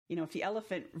if the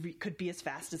elephant could be as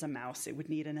fast as a mouse, it would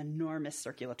need an enormous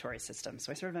circulatory system.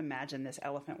 So I sort of imagine this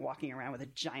elephant walking around with a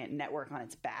giant network on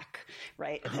its back,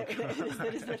 right?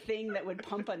 That is the thing that would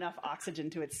pump enough oxygen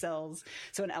to its cells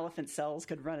so an elephant's cells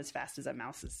could run as fast as a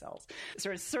mouse's cells.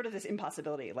 Sort of this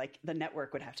impossibility, like the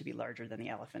network would have to be larger than the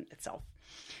elephant itself.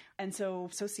 And so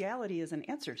sociality is an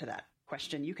answer to that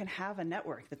question. You can have a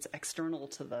network that's external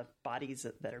to the bodies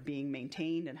that are being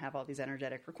maintained and have all these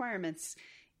energetic requirements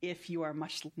if you are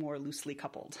much more loosely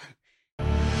coupled.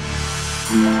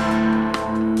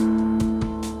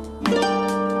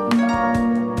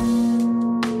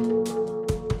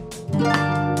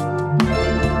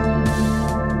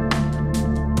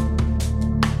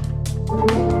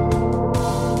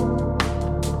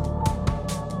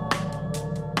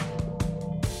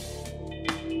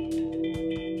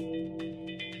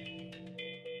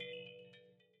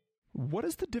 What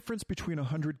is the difference between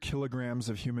 100 kilograms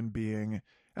of human being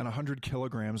and 100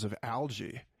 kilograms of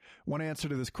algae? One answer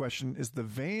to this question is the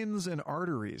veins and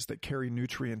arteries that carry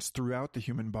nutrients throughout the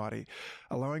human body,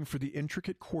 allowing for the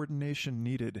intricate coordination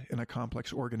needed in a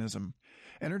complex organism.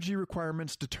 Energy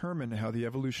requirements determine how the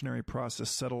evolutionary process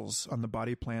settles on the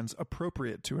body plans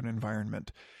appropriate to an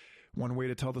environment. One way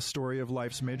to tell the story of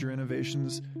life's major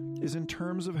innovations is in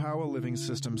terms of how a living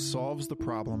system solves the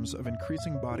problems of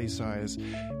increasing body size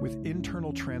with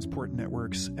internal transport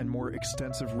networks and more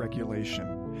extensive regulation.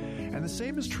 And the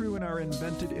same is true in our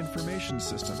invented information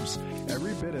systems,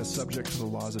 every bit as subject to the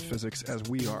laws of physics as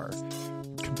we are.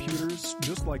 Computers,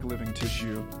 just like living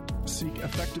tissue, seek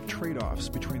effective trade-offs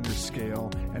between their scale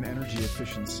and energy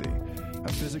efficiency,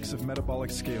 a physics of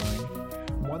metabolic scaling,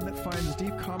 one that finds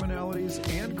deep commonalities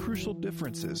and crucial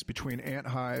differences between ant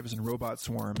hives and robot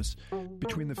swarms,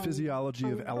 between the physiology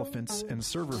of elephants and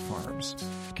server farms,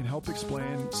 can help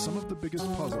explain some of the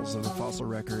biggest puzzles of the fossil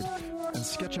record and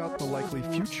sketch out the likely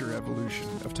future evolution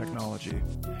of technology.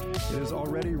 It is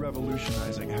already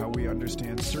revolutionizing how we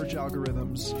understand search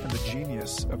algorithms and the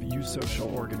genius of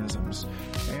eusocial organisms,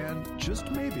 and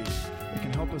just maybe it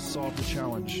can help us solve the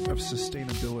challenge of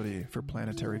sustainability for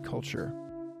planetary culture.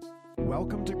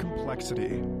 Welcome to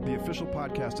Complexity, the official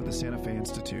podcast of the Santa Fe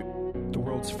Institute, the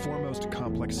world's foremost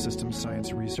complex systems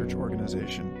science research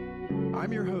organization.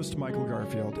 I'm your host, Michael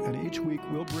Garfield, and each week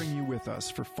we'll bring you with us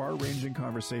for far-ranging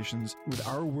conversations with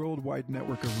our worldwide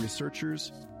network of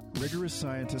researchers, rigorous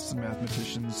scientists and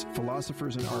mathematicians,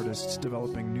 philosophers and artists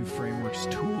developing new frameworks,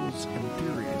 tools, and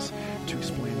theories to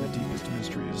explain the deepest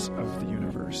mysteries of the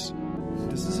universe.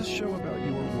 This is a show about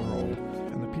your world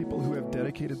and the people who have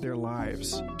dedicated their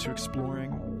lives to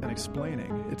exploring and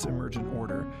explaining its emergent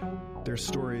order, their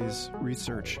stories,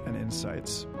 research, and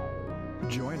insights.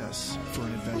 Join us for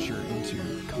an adventure into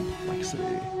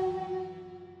complexity.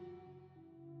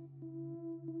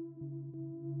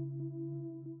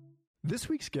 This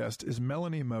week's guest is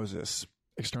Melanie Moses,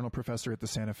 external professor at the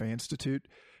Santa Fe Institute,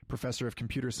 professor of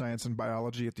computer science and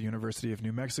biology at the University of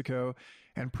New Mexico,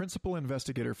 and principal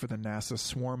investigator for the NASA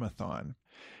Swarmathon.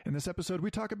 In this episode, we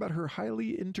talk about her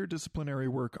highly interdisciplinary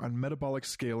work on metabolic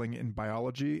scaling in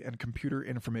biology and computer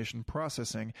information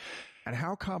processing, and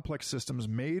how complex systems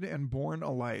made and born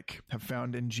alike have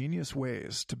found ingenious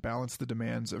ways to balance the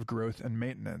demands of growth and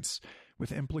maintenance,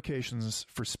 with implications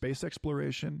for space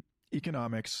exploration,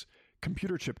 economics,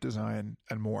 computer chip design,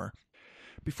 and more.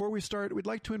 Before we start, we'd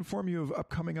like to inform you of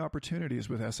upcoming opportunities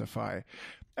with SFI.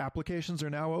 Applications are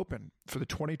now open for the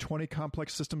 2020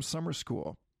 Complex Systems Summer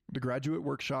School, the Graduate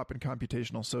Workshop in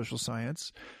Computational Social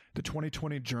Science, the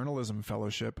 2020 Journalism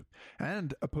Fellowship,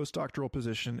 and a postdoctoral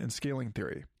position in scaling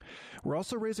theory. We're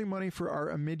also raising money for our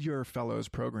Amid-Year Fellows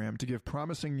program to give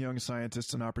promising young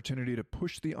scientists an opportunity to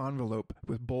push the envelope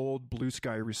with bold,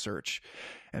 blue-sky research.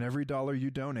 And every dollar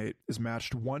you donate is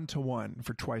matched 1-to-1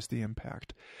 for twice the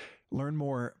impact. Learn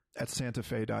more at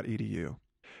santafe.edu.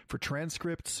 For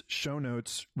transcripts, show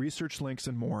notes, research links,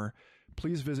 and more,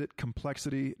 please visit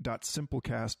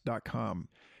complexity.simplecast.com.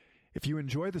 If you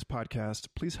enjoy this podcast,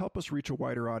 please help us reach a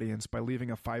wider audience by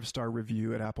leaving a 5-star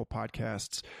review at Apple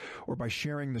Podcasts or by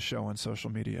sharing the show on social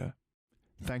media.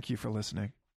 Thank you for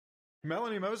listening.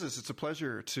 Melanie Moses, it's a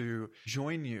pleasure to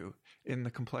join you in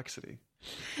the Complexity.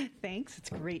 Thanks. It's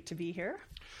great to be here.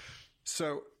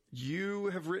 So you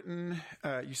have written,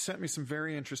 you sent me some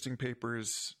very interesting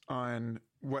papers on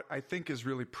what I think is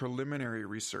really preliminary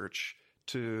research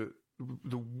to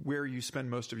where you spend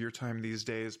most of your time these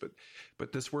days,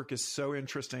 but this work is so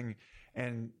interesting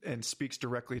and speaks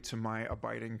directly to my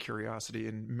abiding curiosity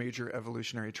in major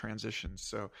evolutionary transitions.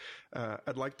 So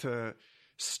I'd like to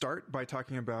start by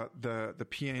talking about the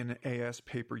PNAS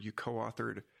paper you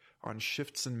co-authored on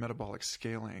shifts in metabolic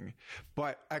scaling.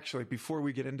 But actually, before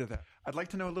we get into that, I'd like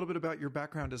to know a little bit about your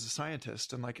background as a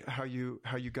scientist and like how you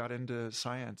got into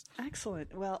science.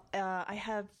 Excellent. Well, I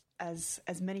have, as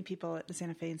many people at the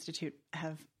Santa Fe Institute,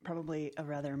 have probably a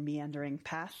rather meandering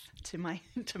path to my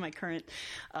current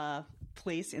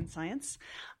place in science.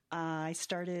 I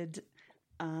started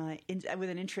with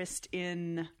an interest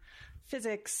in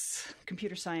physics,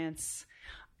 computer science,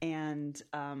 and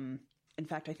in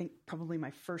fact, I think probably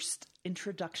my first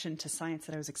introduction to science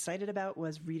that I was excited about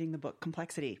was reading the book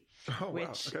Complexity,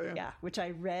 which I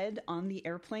read on the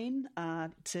airplane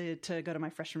to go to my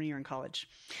freshman year in college.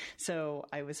 So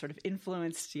I was sort of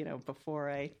influenced, before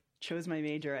I chose my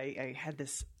major, I had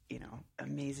this,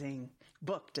 amazing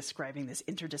book describing this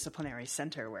interdisciplinary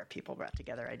center where people brought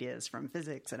together ideas from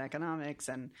physics and economics,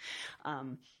 and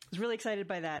was really excited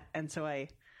by that. And so I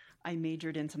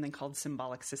majored in something called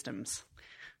symbolic systems,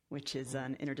 which is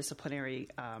an interdisciplinary,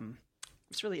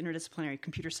 it's really interdisciplinary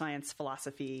computer science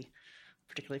philosophy,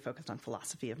 particularly focused on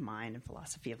philosophy of mind and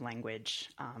philosophy of language,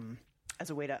 as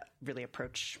a way to really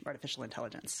approach artificial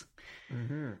intelligence.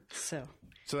 Mm-hmm. So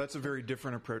that's a very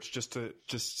different approach. Just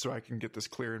so I can get this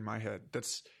clear in my head,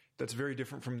 that's very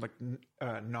different from like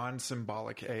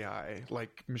non-symbolic AI,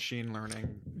 like machine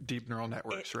learning, deep neural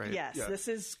networks, right? Yes, yeah. This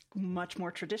is much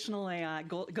more traditional AI,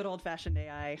 good old-fashioned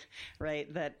AI,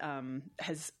 right? That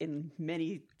has in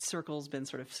many circles been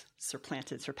sort of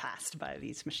surpassed by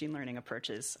these machine learning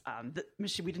approaches.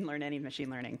 We didn't learn any machine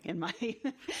learning in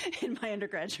my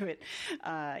undergraduate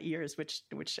years, which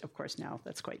of course now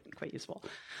that's quite useful.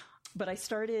 But I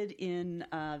started in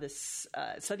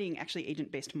studying actually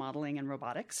agent-based modeling and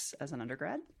robotics as an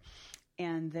undergrad,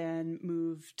 and then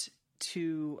moved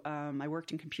to I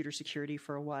worked in computer security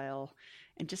for a while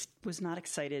and just was not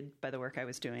excited by the work I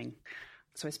was doing.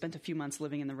 So I spent a few months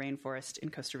living in the rainforest in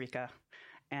Costa Rica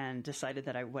and decided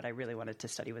that what I really wanted to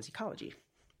study was ecology.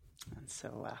 And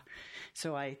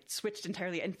so I switched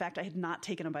entirely. In fact, I had not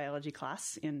taken a biology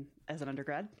class as an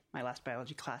undergrad. My last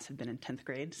biology class had been in 10th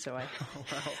grade. So I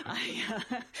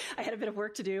had a bit of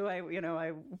work to do.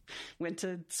 I went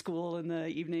to school in the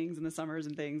evenings and the summers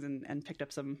and things, and picked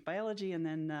up some biology, and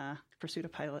then pursued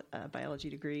a biology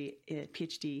degree,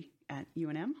 PhD at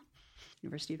UNM,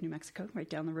 University of New Mexico, right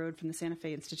down the road from the Santa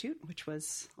Fe Institute, which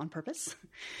was on purpose.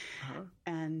 Uh-huh.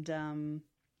 And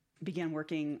began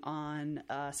working on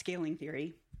scaling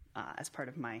theory as part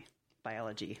of my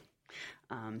biology.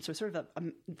 So sort of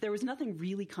there was nothing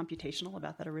really computational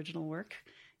about that original work.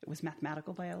 It was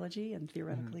mathematical biology and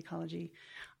theoretical ecology.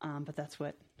 But that's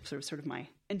what sort of my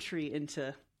entry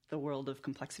into the world of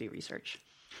complexity research.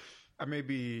 I may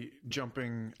be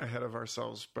jumping ahead of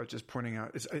ourselves, but just pointing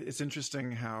out, it's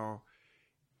interesting how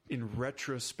in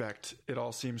retrospect, it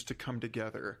all seems to come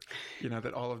together,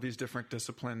 that all of these different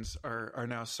disciplines are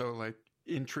now so like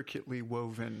intricately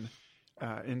woven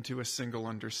into a single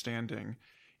understanding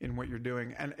in what you're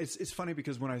doing. And it's funny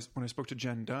because when I spoke to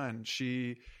Jen Dunn,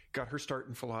 she got her start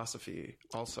in philosophy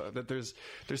also, that there's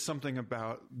something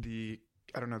about the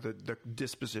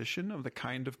disposition of the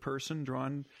kind of person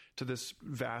drawn to this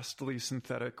vastly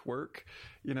synthetic work,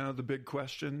 the big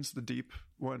questions, the deep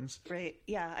ones. Right.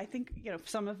 Yeah. I think,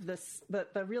 some of this,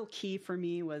 the real key for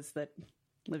me was that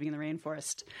living in the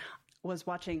rainforest was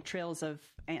watching trails of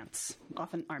ants,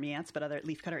 often army ants, but other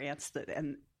leafcutter ants,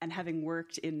 and having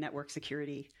worked in network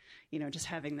security, just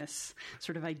having this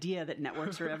sort of idea that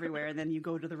networks are everywhere, and then you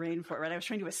go to the rainforest, right? I was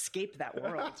trying to escape that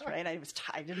world, right?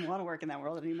 I didn't want to work in that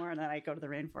world anymore, and then I go to the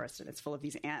rainforest, and it's full of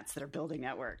these ants that are building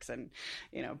networks and,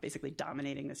 basically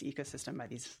dominating this ecosystem by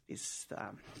these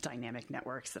dynamic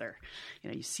networks that are,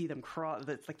 you see them crawl.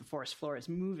 It's like the forest floor is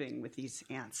moving with these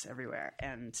ants everywhere,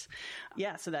 and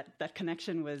yeah, so that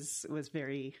connection was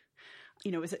very.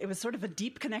 It was sort of a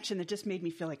deep connection that just made me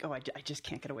feel like, I just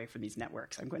can't get away from these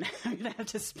networks. I'm going to have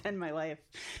to spend my life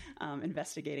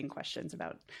investigating questions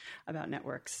about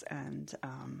networks. And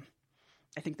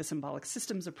I think the symbolic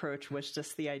systems approach was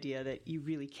just the idea that you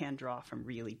really can draw from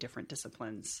really different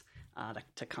disciplines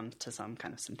to come to some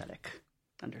kind of synthetic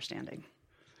understanding.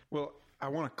 Well, I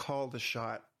want to call the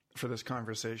shot for this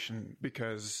conversation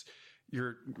because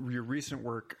your recent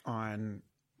work on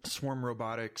swarm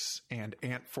robotics and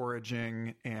ant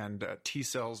foraging and T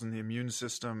cells in the immune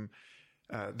system.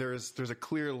 There's a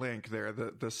clear link there,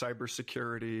 the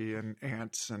cybersecurity and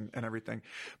ants and everything.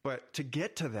 But to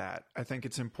get to that, I think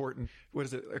it's important. What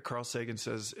is it? Carl Sagan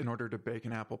says, in order to bake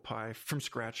an apple pie from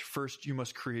scratch, first you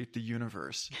must create the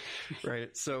universe, right?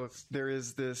 So there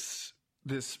is this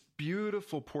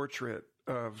beautiful portrait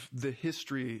of the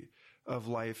history of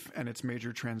life and its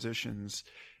major transitions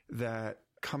that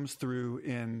comes through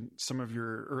in some of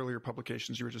your earlier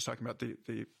publications. You were just talking about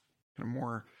the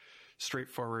more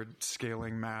straightforward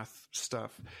scaling math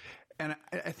stuff. And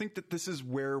I think that this is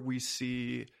where we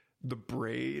see the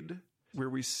braid, where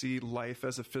we see life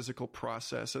as a physical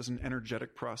process, as an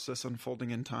energetic process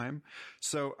unfolding in time.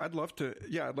 So I'd love to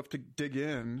dig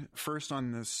in first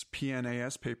on this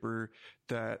PNAS paper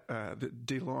that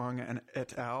DeLong and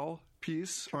et al.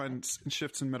 Piece on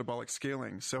shifts in metabolic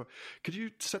scaling. So could you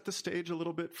set the stage a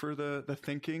little bit for the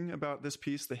thinking about this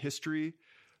piece, the history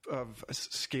of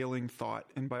scaling thought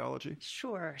in biology?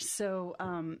 Sure. So,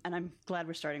 and I'm glad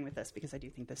we're starting with this because I do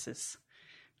think this is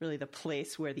really the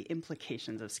place where the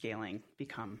implications of scaling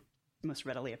become most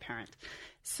readily apparent.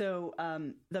 So,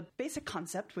 the basic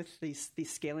concept with these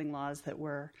scaling laws that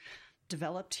were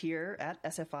developed here at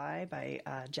SFI by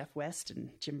Jeff West and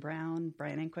Jim Brown,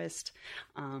 Brian Enquist.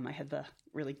 I had the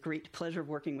really great pleasure of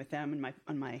working with them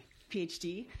on my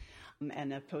PhD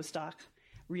and a postdoc,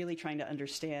 really trying to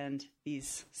understand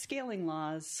these scaling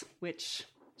laws, which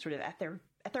sort of at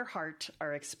their heart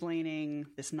are explaining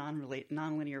this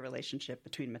nonlinear relationship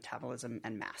between metabolism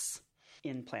and mass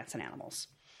in plants and animals.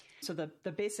 So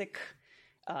the basic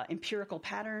empirical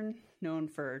pattern known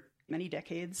for many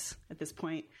decades at this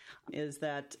point is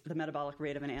that the metabolic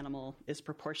rate of an animal is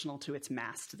proportional to its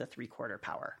mass to the 3/4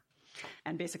 power.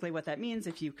 And basically what that means,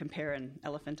 if you compare an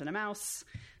elephant and a mouse,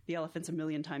 the elephant's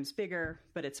 1,000,000 times bigger,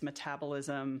 but its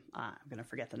metabolism, I'm going to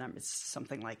forget the number, it's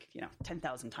something like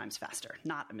 10,000 times faster,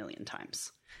 not 1,000,000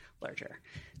 times larger.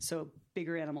 So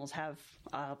bigger animals have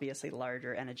obviously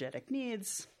larger energetic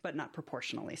needs, but not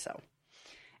proportionally so.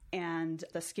 And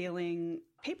the scaling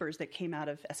papers that came out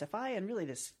of SFI and really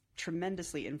this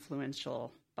tremendously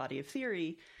influential body of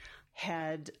theory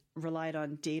had relied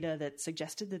on data that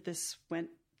suggested that this went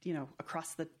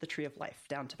across the tree of life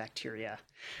down to bacteria,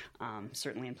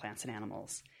 certainly in plants and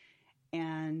animals.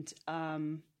 And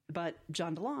but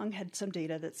John DeLong had some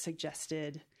data that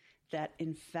suggested that,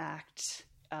 in fact,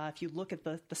 if you look at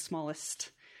the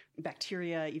smallest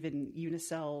bacteria, even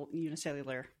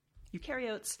unicellular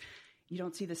eukaryotes, you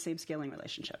don't see the same scaling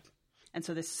relationship. And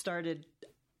so this started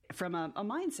from a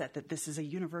mindset that this is a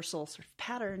universal sort of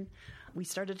pattern. We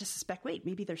started to suspect, wait,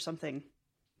 maybe there's something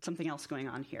else going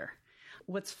on here.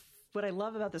 What I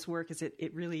love about this work is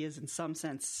it really is, in some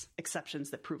sense, exceptions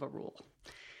that prove a rule.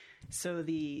 So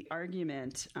the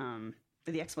argument,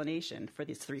 the explanation for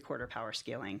this 3/4 power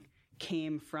scaling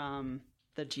came from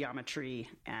the geometry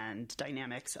and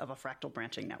dynamics of a fractal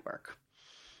branching network.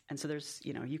 And so there's,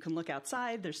 you can look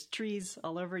outside, there's trees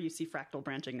all over, you see fractal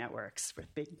branching networks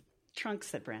with big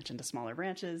trunks that branch into smaller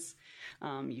branches.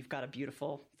 You've got a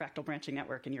beautiful fractal branching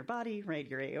network in your body, right?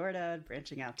 Your aorta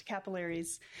branching out to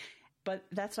capillaries. But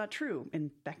that's not true in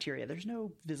bacteria. There's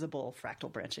no visible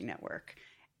fractal branching network.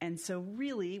 And so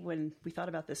really, when we thought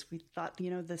about this, we thought,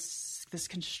 this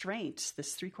constraint,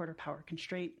 this 3/4 power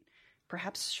constraint,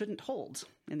 perhaps shouldn't hold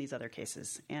in these other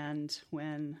cases. And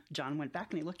when John went back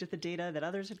and he looked at the data that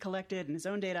others had collected and his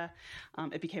own data,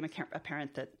 it became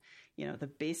apparent that, the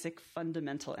basic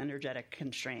fundamental energetic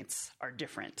constraints are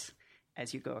different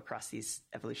as you go across these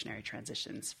evolutionary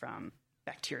transitions from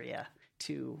bacteria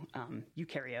to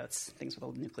eukaryotes, things with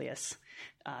a nucleus,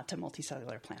 to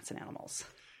multicellular plants and animals.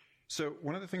 So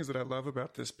one of the things that I love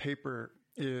about this paper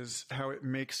is how it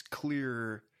makes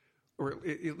clear, or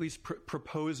it at least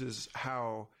proposes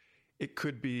how it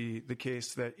could be the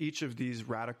case that each of these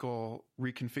radical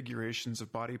reconfigurations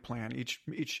of body plan,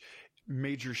 each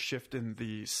major shift in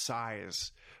the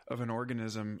size of an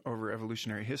organism over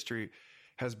evolutionary history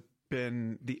has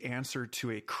been the answer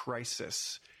to a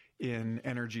crisis in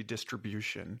energy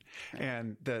distribution. Right.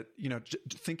 And that,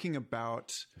 thinking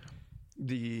about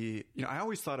I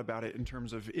always thought about it in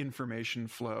terms of information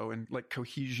flow and like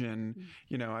cohesion.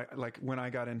 When I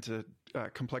got into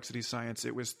complexity science,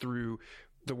 it was through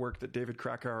the work that David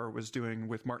Krakauer was doing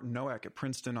with Martin Nowak at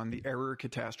Princeton on the error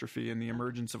catastrophe and the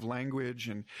emergence of language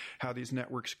and how these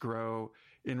networks grow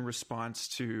in response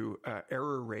to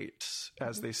error rates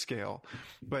as they scale.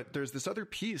 But there's this other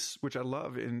piece, which I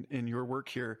love in your work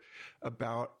here,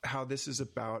 about how this is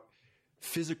about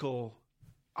physical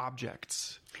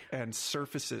objects and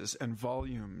surfaces and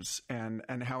volumes and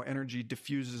how energy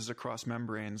diffuses across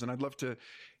membranes. And I'd love to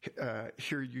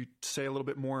hear you say a little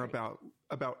bit more about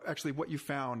actually what you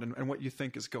found and what you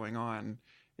think is going on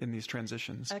in these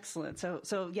transitions. Excellent. So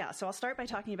I'll start by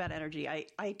talking about energy.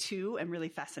 I too am really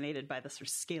fascinated by the sort of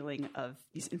scaling of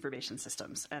these information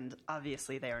systems, and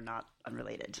obviously they are not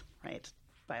unrelated, right?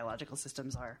 Biological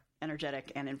systems are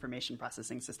energetic and information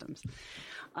processing systems.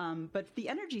 But the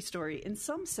energy story, in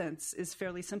some sense, is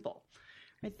fairly simple,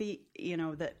 Right.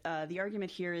 The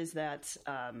argument here is that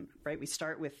we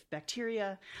start with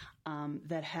bacteria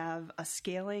that have a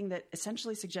scaling that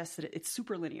essentially suggests that it's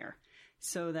superlinear,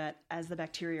 so that as the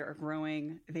bacteria are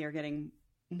growing, they are getting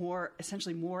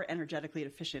essentially more energetically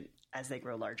efficient as they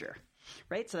grow larger.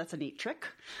 Right, so that's a neat trick.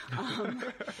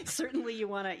 Certainly, you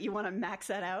want to max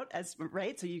that out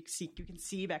so you can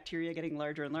see bacteria getting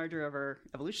larger and larger over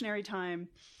evolutionary time.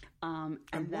 And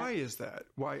why is that?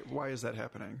 Why is that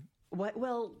happening?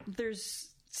 Well, there's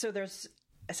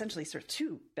essentially sort of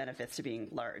two benefits to being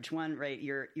large. One, right,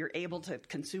 you're able to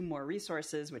consume more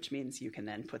resources, which means you can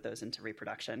then put those into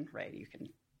reproduction. Right, you can.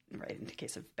 Right, in the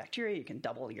case of bacteria, you can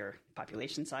double your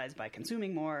population size by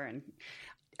consuming more and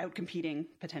outcompeting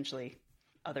potentially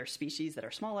other species that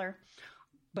are smaller.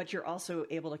 But you're also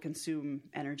able to consume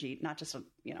energy not just in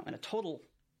a total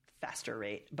faster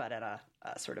rate, but at a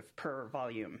sort of per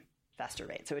volume faster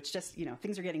rate. So it's just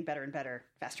things are getting better and better,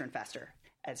 faster and faster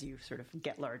as you sort of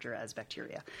get larger as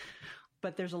bacteria.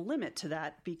 But there's a limit to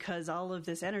that because all of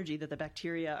this energy that the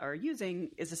bacteria are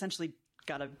using is essentially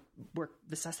got to work.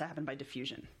 This has to happen by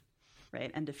diffusion. Right,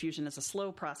 and diffusion is a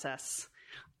slow process.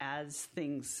 As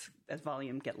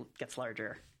volume gets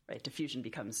larger, right, diffusion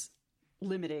becomes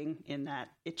limiting in that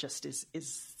it just is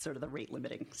sort of the rate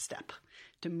limiting step.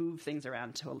 To move things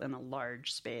around in a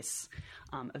large space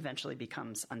eventually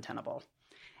becomes untenable.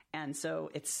 And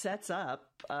so it sets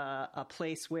up a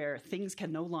place where things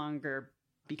can no longer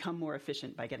become more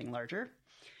efficient by getting larger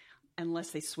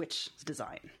unless they switch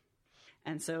design.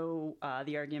 And so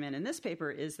the argument in this paper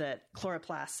is that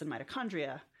chloroplasts and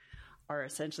mitochondria are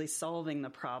essentially solving a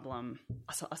problem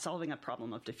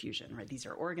of diffusion. Right? These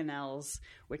are organelles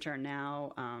which are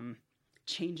now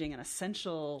changing an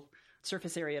essential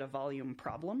surface area to volume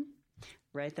problem,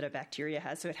 right, that a bacteria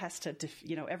has. So it has to,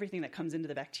 everything that comes into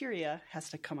the bacteria has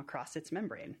to come across its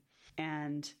membrane,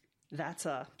 and that's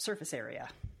a surface area.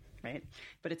 Right?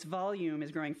 But its volume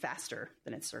is growing faster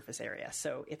than its surface area.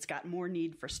 So it's got more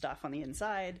need for stuff on the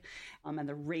inside, and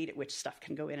the rate at which stuff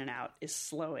can go in and out is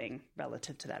slowing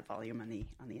relative to that volume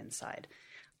on the inside.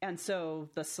 And so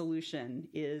the solution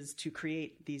is to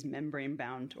create these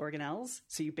membrane-bound organelles.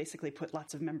 So you basically put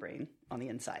lots of membrane on the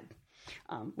inside,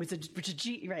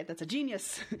 that's a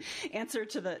genius answer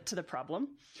to the problem.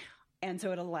 And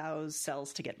so it allows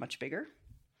cells to get much bigger,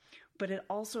 but it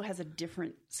also has a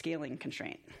different scaling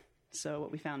constraint. So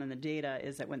what we found in the data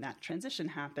is that when that transition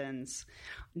happens,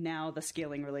 now the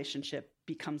scaling relationship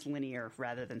becomes linear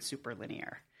rather than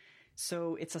superlinear.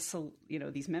 So it's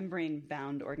these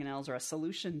membrane-bound organelles are a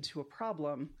solution to a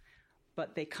problem,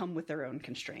 but they come with their own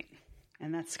constraint.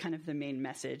 And that's kind of the main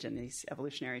message in these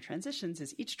evolutionary transitions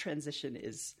is each transition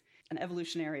is an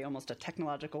evolutionary, almost a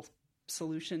technological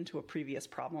solution to a previous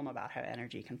problem about how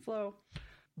energy can flow.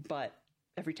 But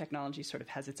every technology sort of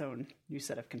has its own new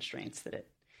set of constraints that it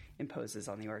imposes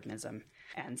on the organism.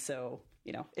 And so,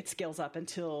 it scales up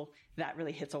until that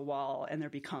really hits a wall and there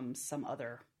becomes some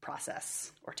other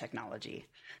process or technology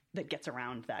that gets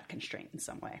around that constraint in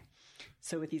some way.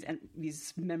 So with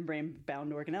these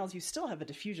membrane-bound organelles, you still have a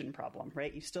diffusion problem,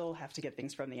 right? You still have to get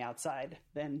things from the outside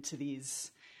then to these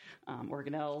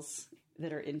organelles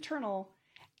that are internal.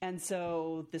 And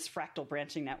so this fractal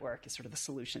branching network is sort of the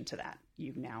solution to that.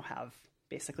 You now have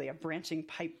basically a branching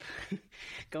pipe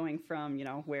going from,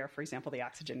 where, for example, the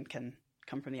oxygen can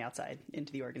come from the outside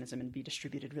into the organism and be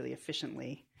distributed really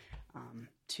efficiently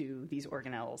to these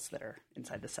organelles that are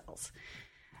inside the cells.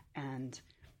 And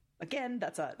again,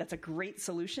 that's a great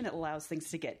solution. It allows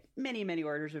things to get many, many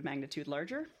orders of magnitude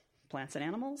larger, plants and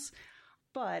animals,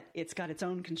 but it's got its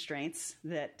own constraints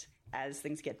that as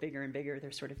things get bigger and bigger,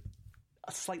 they're sort of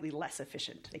slightly less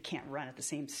efficient. They can't run at the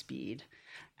same speed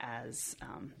as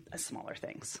smaller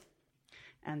things.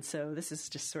 And so this is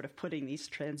just sort of putting these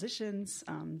transitions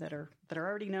that are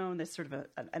already known. There's sort of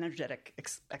an energetic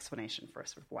explanation for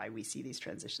sort of why we see these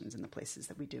transitions in the places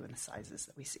that we do and the sizes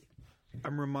that we see.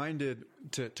 I'm reminded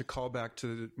to call back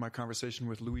to my conversation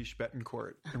with Luis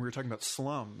Betancourt, and we were talking about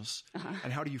slums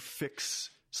and how do you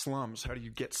fix slums? How do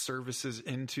you get services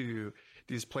into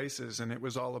these places? And it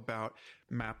was all about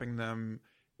mapping them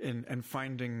and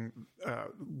finding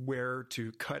where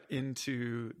to cut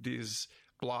into these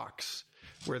blocks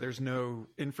where there's no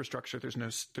infrastructure,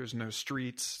 there's no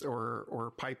streets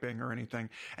or piping or anything.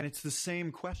 And it's the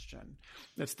same question.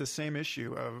 It's the same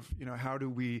issue of, how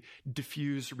do we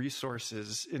diffuse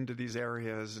resources into these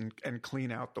areas and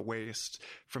clean out the waste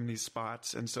from these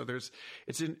spots? And so that's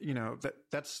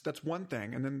one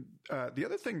thing. And then the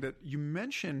other thing that you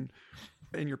mention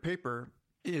in your paper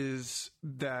is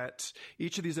that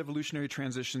each of these evolutionary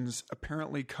transitions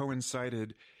apparently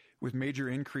coincided with major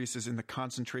increases in the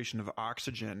concentration of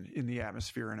oxygen in the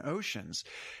atmosphere and oceans.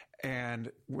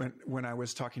 And when I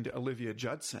was talking to Olivia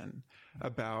Judson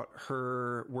about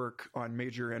her work on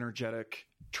major energetic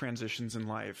transitions in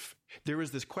life, there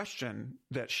was this question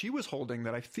that she was holding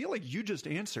that I feel like you just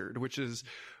answered, which is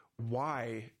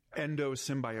why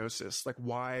endosymbiosis, like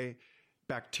why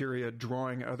bacteria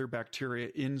drawing other bacteria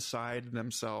inside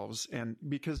themselves. And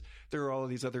because there are all of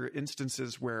these other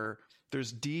instances where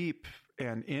there's deep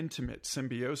and intimate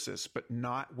symbiosis, but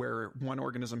not where one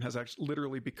organism has actually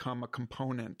literally become a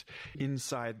component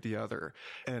inside the other.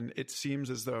 And it seems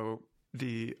as though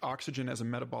the oxygen as a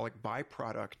metabolic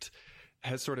byproduct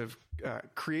has sort of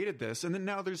created this. And then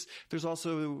now there's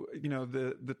also,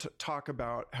 the talk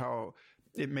about how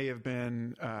it may have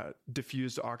been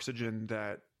diffused oxygen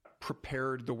that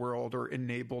prepared the world or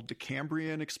enabled the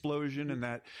Cambrian explosion and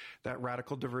that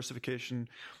radical diversification.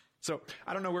 So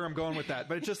I don't know where I'm going with that,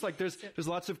 but it's just like there's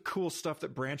lots of cool stuff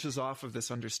that branches off of this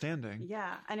understanding.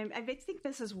 Yeah. And I think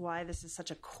this is why this is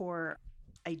such a core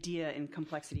idea in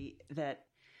complexity that,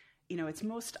 it's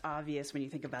most obvious when you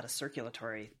think about a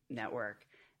circulatory network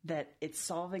that it's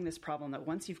solving this problem that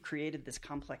once you've created this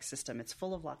complex system, it's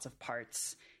full of lots of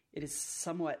parts. It is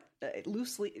somewhat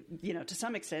loosely, to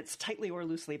some extent, it's tightly or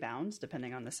loosely bound,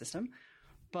 depending on the system.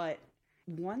 But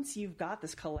once you've got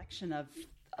this collection of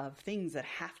things that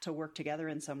have to work together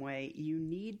in some way, you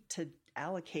need to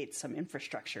allocate some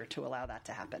infrastructure to allow that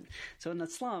to happen. So in the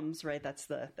slums, right, that's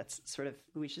sort of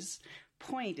Luis's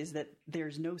point, is that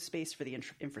there's no space for the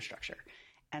infrastructure.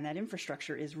 And that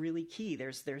infrastructure is really key.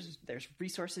 There's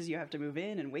resources you have to move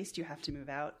in and waste you have to move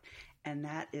out. And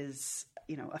that is,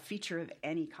 a feature of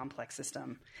any complex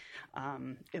system,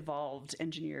 evolved,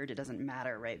 engineered, it doesn't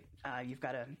matter, right? You've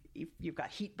got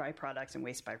heat byproducts and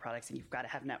waste byproducts, and you've got to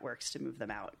have networks to move them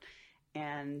out.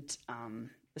 And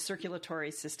the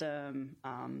circulatory system,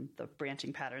 the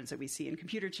branching patterns that we see in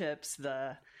computer chips,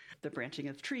 the branching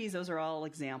of trees, those are all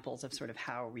examples of sort of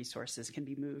how resources can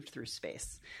be moved through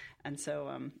space. And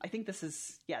so I think this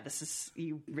is,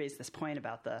 you raised this point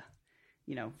about the,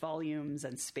 volumes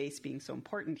and space being so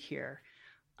important here,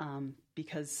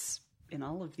 because in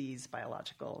all of these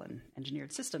biological and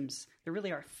engineered systems, there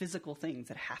really are physical things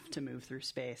that have to move through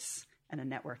space, and a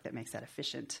network that makes that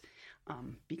efficient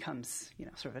becomes,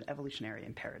 sort of an evolutionary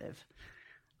imperative.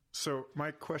 So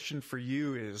my question for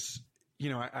you is,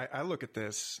 I look at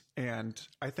this and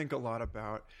I think a lot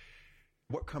about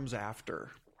what comes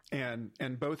after. And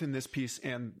both in this piece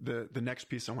and the next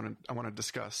piece I want to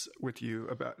discuss with you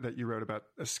about that you wrote about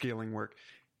scaling work.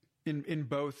 In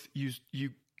both,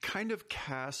 you kind of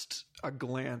cast a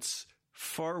glance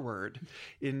forward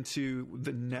into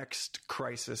the next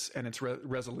crisis and its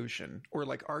resolution, or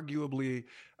like arguably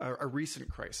a recent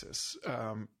crisis,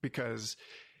 because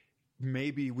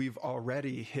maybe we've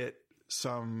already hit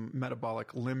some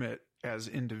metabolic limit as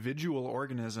individual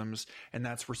organisms, and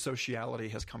that's where sociality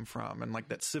has come from, and like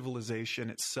that civilization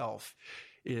itself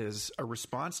is a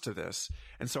response to this.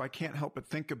 And so I can't help but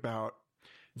think about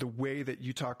the way that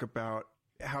you talk about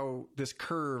how this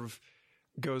curve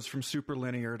goes from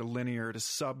superlinear to linear to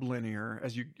sublinear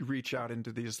as you reach out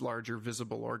into these larger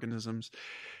visible organisms,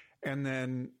 and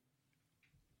then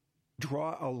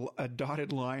draw a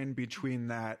dotted line between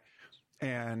that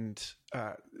and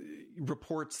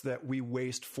reports that we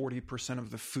waste 40% of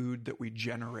the food that we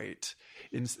generate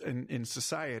in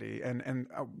society, and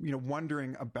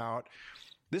wondering about.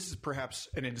 This is perhaps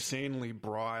an insanely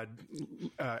broad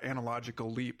analogical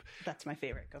leap. That's my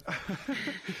favorite. Go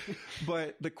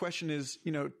But the question is,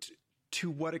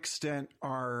 to what extent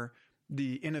are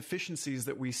the inefficiencies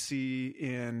that we see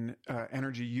in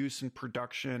energy use and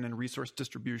production and resource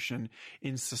distribution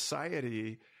in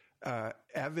society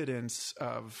evidence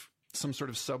of some sort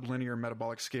of sublinear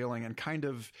metabolic scaling and kind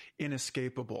of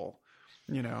inescapable,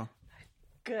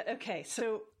 Good. Okay.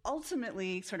 So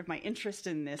ultimately, sort of my interest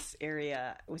in this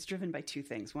area was driven by two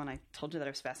things. One, I told you that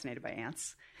I was fascinated by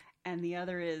ants. And the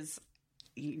other is,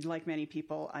 like many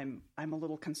people, I'm a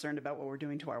little concerned about what we're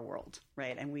doing to our world,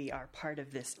 right? And we are part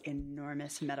of this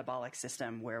enormous metabolic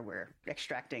system where we're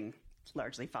extracting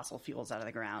largely fossil fuels out of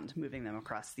the ground, moving them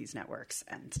across these networks,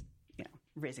 and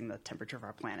raising the temperature of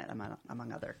our planet,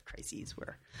 among other crises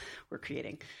we're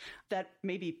creating. That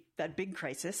big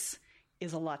crisis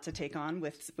is a lot to take on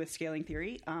with scaling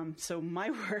theory. So my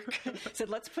work said,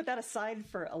 let's put that aside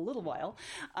for a little while,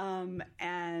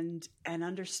 and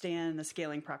understand the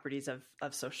scaling properties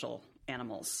of social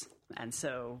animals. And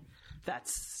so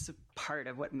that's part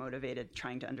of what motivated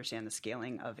trying to understand the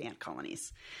scaling of ant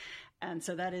colonies. And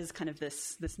so that is kind of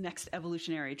this next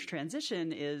evolutionary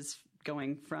transition, is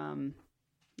going from,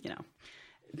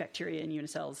 bacteria and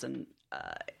unicells and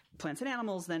plants and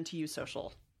animals than to use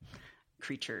social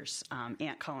creatures,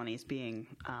 ant colonies being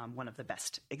one of the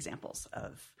best examples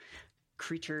of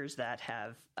creatures that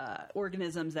have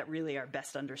organisms that really are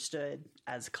best understood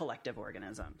as collective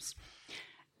organisms.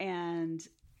 And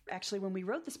actually, when we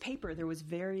wrote this paper, there was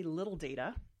very little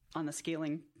data on the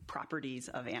scaling properties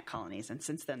of ant colonies. And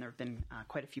since then, there have been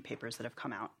quite a few papers that have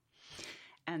come out.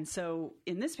 And so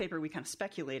in this paper, we kind of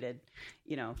speculated,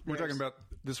 we're talking about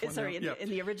this one. Sorry, now? in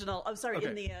the original. Oh, sorry,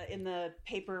 okay. in the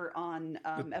paper on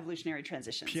evolutionary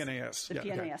transitions. PNAS. The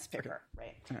PNAS paper,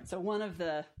 right. Okay. So one of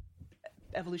the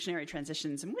evolutionary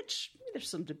transitions, in which there's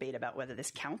some debate about whether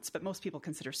this counts, but most people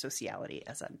consider sociality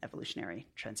as an evolutionary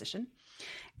transition.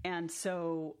 And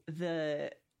so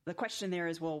the question there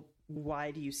is, well,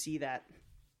 why do you see that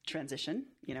transition?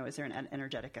 Is there an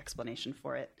energetic explanation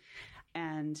for it?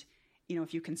 And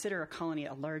if you consider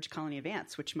a large colony of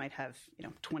ants, which might have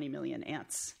 20 million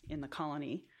ants in the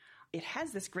colony, it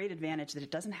has this great advantage that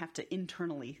it doesn't have to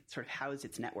internally sort of house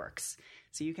its networks.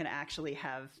 So you can actually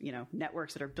have,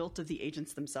 networks that are built of the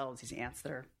agents themselves, these ants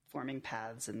that are forming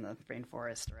paths in the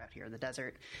rainforest or out here in the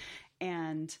desert.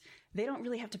 And they don't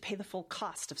really have to pay the full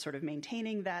cost of sort of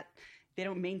maintaining that. They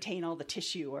don't maintain all the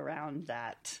tissue around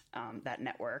that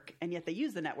network. And yet they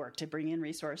use the network to bring in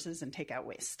resources and take out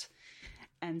waste.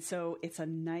 And so it's a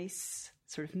nice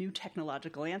sort of new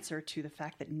technological answer to the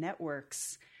fact that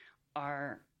networks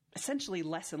are essentially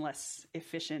less and less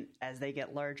efficient as they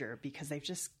get larger, because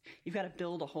you've got to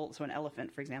build so an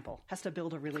elephant, for example, has to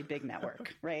build a really big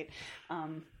network, right?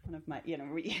 One of my,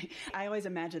 I always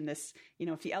imagine this,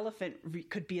 if the elephant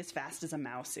could be as fast as a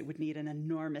mouse, it would need an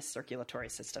enormous circulatory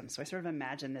system. So I sort of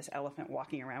imagine this elephant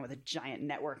walking around with a giant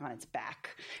network on its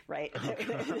back, right?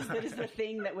 That is the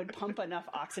thing that would pump enough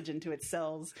oxygen to its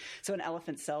cells so an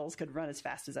elephant's cells could run as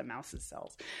fast as a mouse's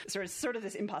cells. So it's sort of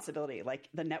this impossibility, like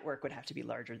the network would have to be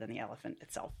larger than the elephant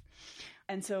itself.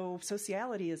 And so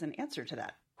sociality is an answer to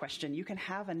that question. You can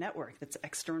have a network that's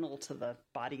external to the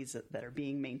bodies that are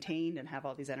being maintained and have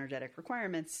all these energetic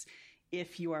requirements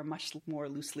if you are much more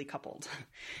loosely coupled.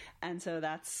 And so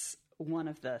that's one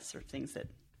of the sort of things that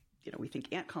we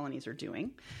think ant colonies are doing.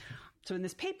 So in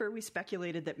this paper, we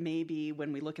speculated that maybe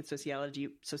when we look at sociality,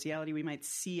 we might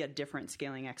see a different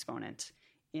scaling exponent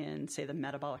in, say, the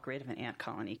metabolic rate of an ant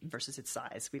colony versus its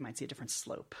size. We might see a different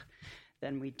slope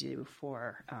than we do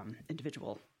for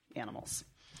individual animals.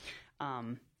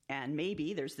 And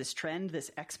maybe there's this trend,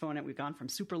 this exponent, we've gone from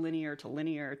superlinear to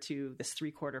linear to this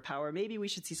 3/4 power. Maybe we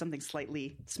should see something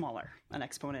slightly smaller, an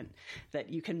exponent that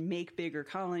you can make bigger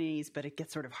colonies, but it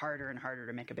gets sort of harder and harder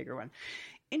to make a bigger one.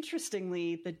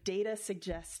 Interestingly, the data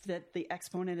suggests that the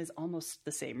exponent is almost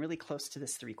the same, really close to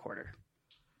this 3/4.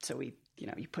 So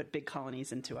you put big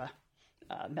colonies into a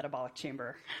metabolic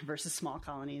chamber versus small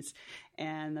colonies,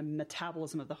 and the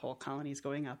metabolism of the whole colony is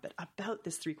going up at about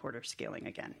this 3/4 scaling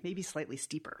again, maybe slightly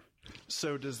steeper.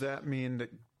 So does that mean that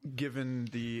given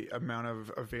the amount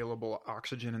of available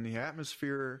oxygen in the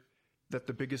atmosphere, that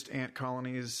the biggest ant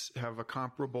colonies have a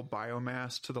comparable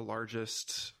biomass to the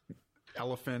largest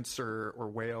elephants or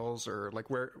whales, or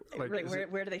where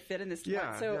do they fit in this?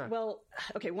 Yeah. So, yeah. Well,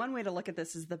 okay. One way to look at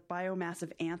this is the biomass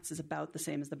of ants is about the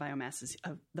same as the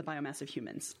biomass of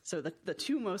humans. So the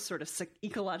two most sort of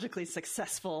ecologically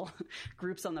successful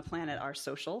groups on the planet are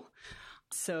social.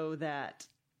 So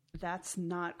that's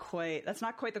not quite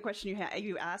the question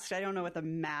you asked. I don't know what the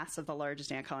mass of the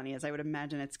largest ant colony is. I would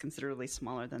imagine it's considerably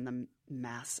smaller than the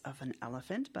mass of an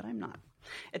elephant, but I'm not.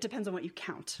 It depends on what you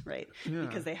count, right? Yeah.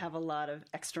 Because they have a lot of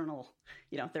external,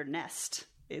 their nest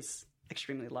is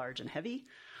extremely large and heavy.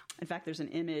 In fact, there's an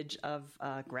image of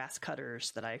grass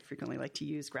cutters that I frequently like to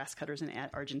use, grass cutters in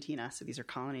Argentina. So these are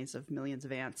colonies of millions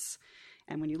of ants.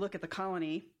 And when you look at the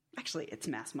colony, actually, its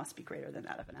mass must be greater than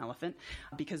that of an elephant,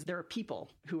 because there are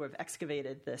people who have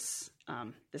excavated this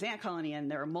ant colony, and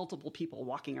there are multiple people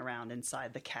walking around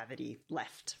inside the cavity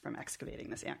left from excavating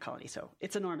this ant colony. So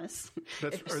it's enormous.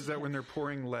 Is that when they're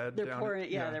pouring lead they're down? Pouring,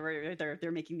 yeah.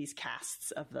 They're making these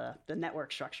casts of the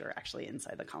network structure actually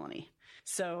inside the colony.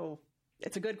 So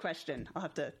it's a good question. I'll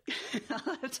have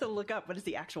to look up what is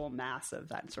the actual mass of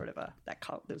that sort of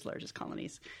those largest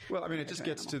colonies. Well, I mean, it just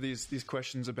gets to these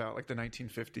questions about the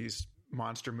 1950s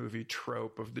monster movie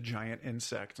trope of the giant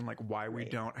insect, and why we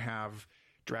don't have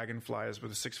dragonflies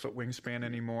with a 6-foot wingspan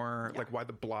anymore. Yeah. Why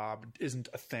the blob isn't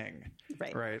a thing,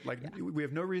 right? Yeah. We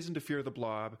have no reason to fear the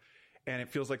blob, and it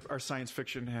feels like our science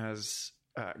fiction has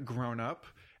grown up,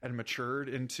 and matured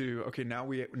into, okay, now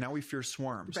we fear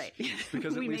swarms. Right.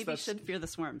 Because we maybe should fear the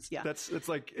swarms. Yeah. It's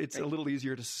like, it's a little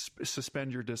easier to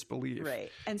suspend your disbelief.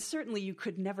 Right. And certainly you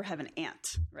could never have an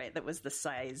ant, right, that was the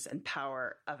size and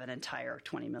power of an entire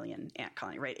 20 million ant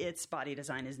colony, right? Its body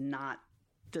design is not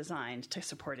designed to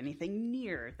support anything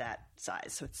near that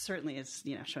size. So it certainly is,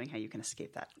 showing how you can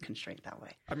escape that constraint that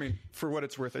way. I mean, for what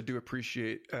it's worth, I do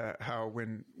appreciate how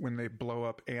when they blow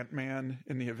up Ant-Man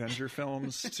in the Avenger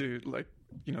films to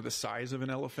the size of an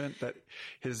elephant, that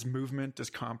his movement is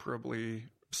comparably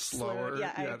slower.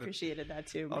 Yeah, I appreciated that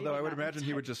too. Although I would imagine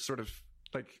he would just sort of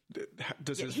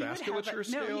does his vasculature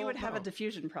scale? No, he would have a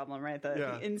diffusion problem, right?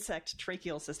 The insect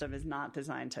tracheal system is not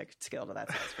designed to scale to that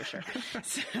size for sure.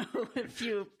 So a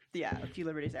few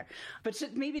liberties there. But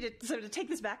to take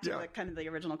this back to kind of the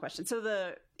original question.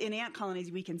 So in ant colonies,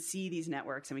 we can see these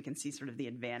networks and we can see sort of the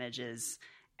advantages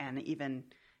and even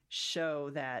show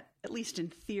that, at least in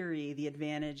theory, the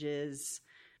advantages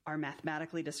are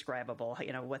mathematically describable.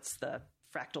 What's the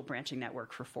fractal branching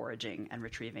network for foraging and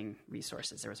retrieving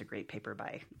resources? There was a great paper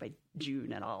by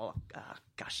June et al.,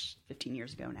 15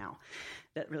 years ago now,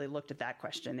 that really looked at that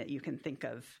question, that you can think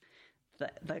of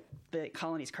the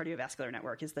colony's cardiovascular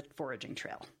network is the foraging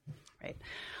trail, right?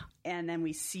 And then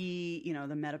we see,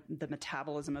 the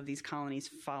metabolism of these colonies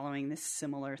following this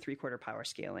similar 3/4 power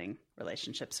scaling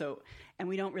relationship. So, and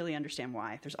we don't really understand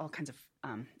why. There's all kinds of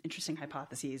interesting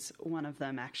hypotheses. One of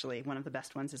them, actually, one of the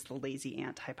best ones, is the lazy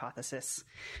ant hypothesis,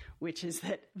 which is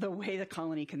that the way the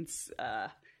colony can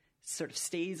sort of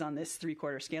stays on this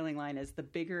 3/4 scaling line is the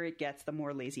bigger it gets, the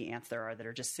more lazy ants there are that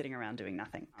are just sitting around doing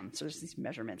nothing. So there's these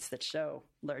measurements that show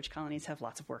large colonies have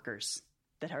lots of workers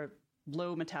that are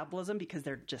low metabolism because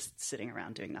they're just sitting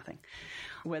around doing nothing.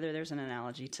 Whether there's an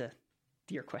analogy to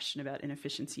your question about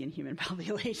inefficiency in human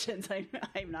populations,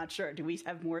 I'm not sure. Do we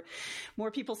have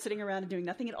more people sitting around and doing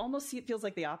nothing? It almost feels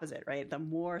like the opposite, right? The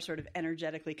more sort of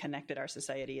energetically connected our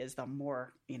society is, the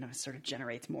more, sort of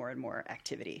generates more and more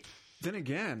activity. Then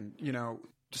again,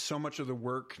 so much of the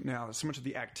work now, so much of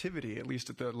the activity, at least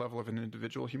at the level of an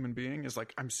individual human being, is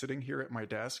like, I'm sitting here at my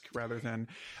desk rather than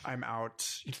I'm out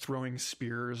throwing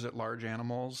spears at large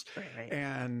animals. Right.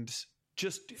 And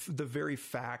just the very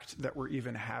fact that we're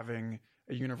even having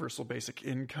a universal basic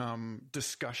income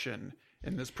discussion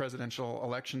in this presidential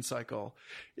election cycle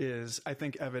is, I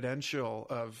think, evidential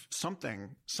of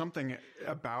something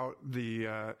about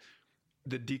the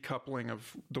decoupling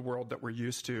of the world that we're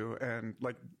used to, and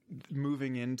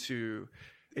moving into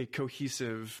a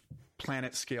cohesive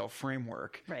planet scale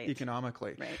framework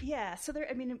economically. Right. Yeah. So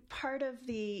part of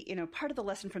the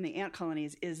lesson from the ant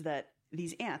colonies is that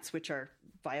these ants, which are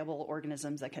viable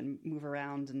organisms that can move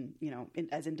around and,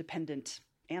 as independent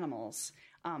animals,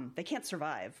 they can't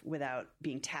survive without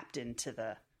being tapped into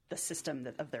the system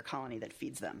of their colony that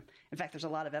feeds them. In fact, there's a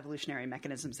lot of evolutionary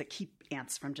mechanisms that keep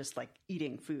ants from just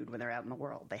eating food when they're out in the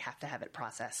world. They have to have it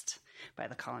processed by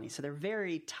the colony. So they're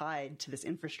very tied to this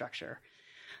infrastructure.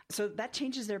 So that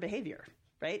changes their behavior,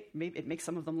 right? Maybe it makes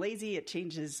some of them lazy. It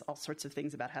changes all sorts of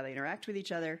things about how they interact with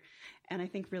each other. And I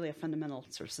think really a fundamental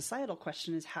sort of societal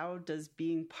question is, how does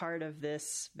being part of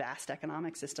this vast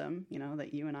economic system,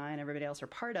 that you and I and everybody else are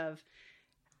part of,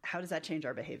 how does that change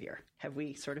our behavior? Have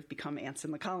we sort of become ants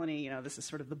in the colony? This is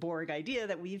sort of the Borg idea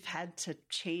that we've had to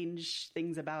change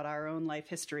things about our own life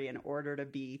history in order to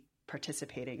be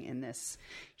participating in this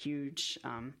huge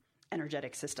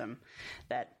energetic system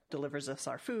that delivers us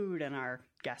our food and our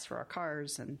gas for our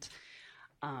cars. And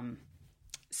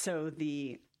so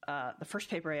the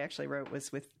first paper I actually wrote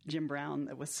was with Jim Brown.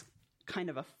 That was kind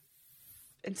of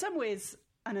in some ways,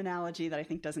 an analogy that I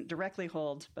think doesn't directly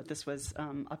hold, but this was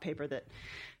a paper that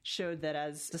showed that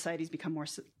as societies become more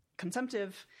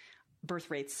consumptive,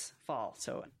 birth rates fall.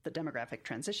 So the demographic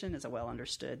transition is a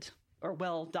well-understood or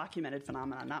well-documented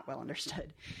phenomenon, not well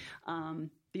understood.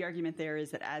 The argument there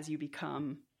is that as you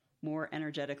become more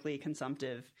energetically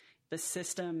consumptive, the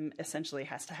system essentially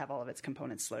has to have all of its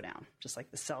components slow down. Just like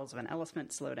the cells of an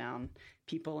elephant slow down,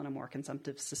 people in a more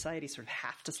consumptive society sort of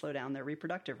have to slow down their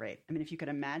reproductive rate. I mean, if you could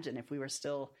imagine if we were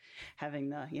still having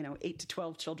the, 8 to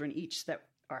 12 children each that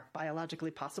are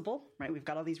biologically possible, right? We've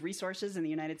got all these resources in the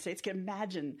United States. Can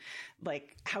imagine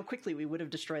how quickly we would have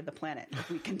destroyed the planet if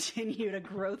we continued a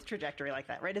growth trajectory like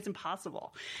that, right? It's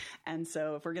impossible. And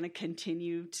so if we're going to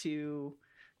continue to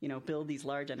build these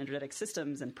large energetic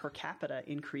systems and per capita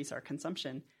increase our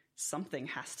consumption, something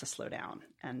has to slow down.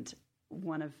 And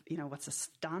one of, what's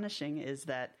astonishing is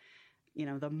that,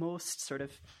 the most sort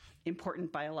of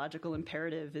important biological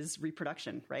imperative is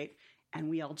reproduction, right? And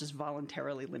we all just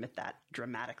voluntarily limit that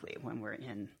dramatically when we're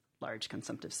in large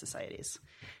consumptive societies.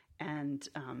 And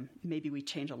maybe we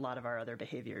change a lot of our other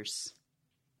behaviors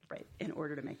right, in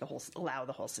order to make allow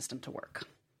the whole system to work.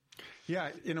 Yeah,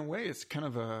 in a way, it's kind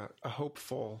of a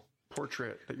hopeful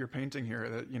portrait that you're painting here,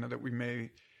 that, that we may,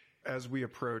 as we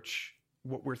approach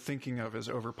what we're thinking of as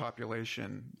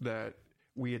overpopulation, that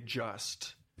we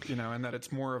adjust, and that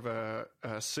it's more of a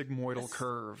sigmoidal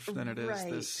curve than it is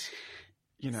this,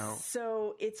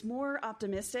 So it's more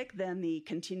optimistic than the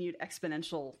continued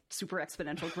super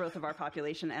exponential growth of our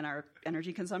population and our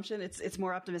energy consumption. It's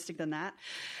more optimistic than that.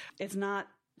 It's not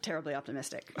terribly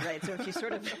optimistic, right? So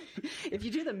if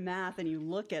you do the math and you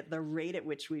look at the rate at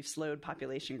which we've slowed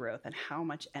population growth and how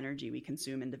much energy we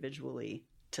consume individually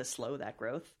to slow that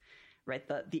growth, right?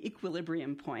 The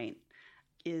equilibrium point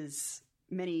is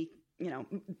many,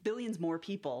 billions more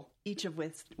people, each of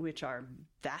which are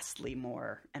vastly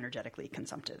more energetically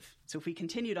consumptive. So if we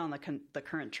continued on the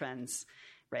current trends,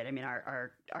 right? I mean,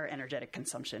 our energetic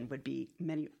consumption would be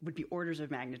orders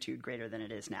of magnitude greater than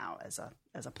it is now as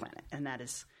a planet, and that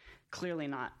is clearly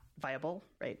not viable,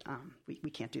 right? We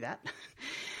can't do that,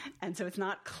 and so it's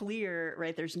not clear,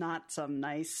 right? There's not some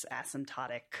nice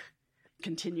asymptotic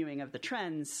continuing of the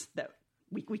trends that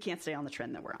we can't stay on the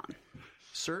trend that we're on.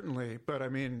 Certainly, but I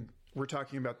mean, we're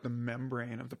talking about the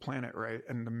membrane of the planet, right?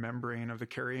 And the membrane of the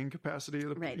carrying capacity of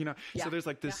the, right. So there's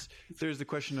like this. Yeah. There's the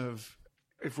question of,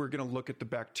 if we're going to look at the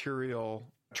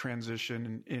bacterial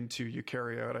transition into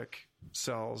eukaryotic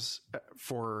cells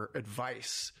for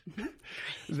advice,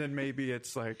 then maybe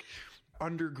it's like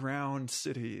underground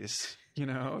cities. We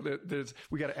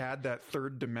got to add that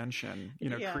third dimension.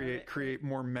 Create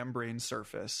more membrane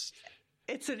surface.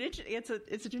 It's an interesting.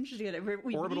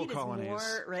 Orbital colonies.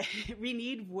 More, right? We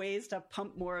need ways to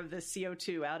pump more of the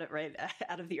CO2 out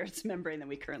of the Earth's membrane than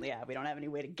we currently have. We don't have any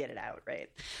way to get it out, right?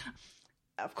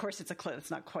 Of course, it's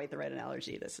not quite the right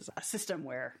analogy. This is a system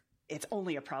where it's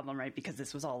only a problem, right? Because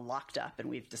this was all locked up and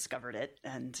we've discovered it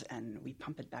and we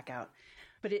pump it back out.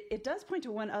 But it does point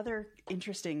to one other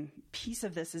interesting piece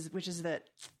of this, which is that,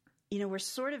 we're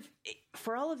sort of,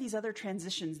 for all of these other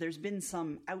transitions, there's been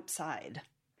some outside,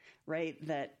 right,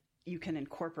 that you can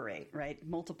incorporate, right?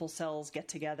 Multiple cells get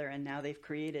together and now they've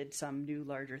created some new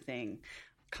larger thing.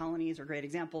 Colonies are great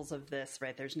examples of this,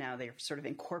 right? They've sort of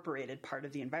incorporated part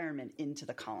of the environment into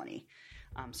the colony.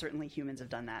 Certainly humans have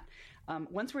done that.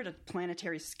 Once we're at a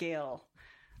planetary scale,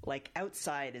 like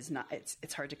outside is not,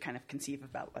 it's hard to kind of conceive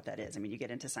about what that is. I mean, you get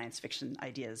into science fiction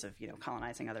ideas of,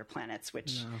 colonizing other planets,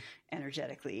 which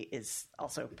energetically is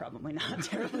also probably not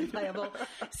terribly viable.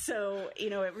 So,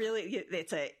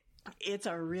 it's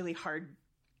a really hard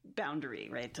boundary,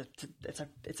 right?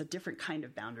 It's a different kind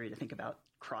of boundary to think about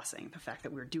crossing. The fact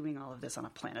that we're doing all of this on a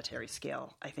planetary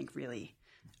scale, I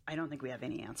don't think we have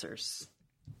any answers.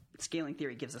 Scaling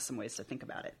theory gives us some ways to think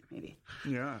about it, maybe.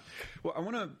 Yeah. Well, I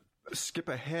want to skip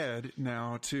ahead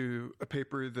now to a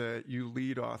paper that you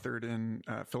lead authored in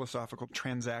Philosophical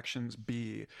Transactions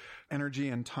B, Energy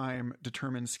and Time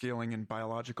Determine Scaling in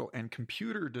Biological and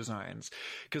Computer Designs.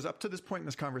 Because up to this point in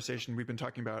this conversation, we've been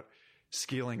talking about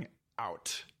scaling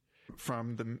out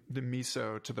from the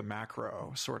meso to the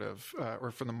macro, sort of,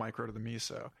 or from the micro to the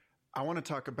meso. I want to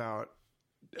talk about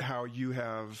how you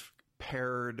have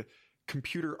paired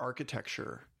computer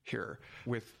architecture here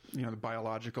with, the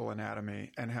biological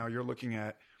anatomy, and how you're looking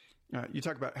at, you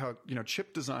talk about how,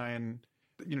 chip design,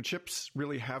 chips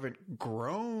really haven't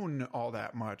grown all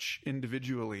that much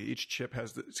individually. Each chip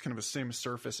has it's kind of the same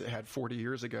surface it had 40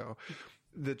 years ago.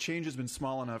 The change has been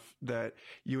small enough that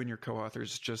you and your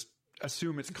co-authors just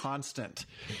assume it's constant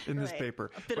in this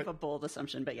paper. A bit of a bold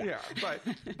assumption, but yeah.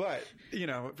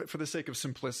 Yeah, but for the sake of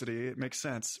simplicity, it makes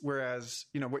sense. Whereas,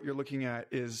 what you're looking at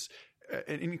is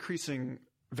an increasing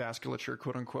vasculature,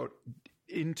 quote unquote,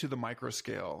 into the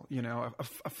microscale,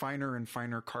 a finer and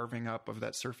finer carving up of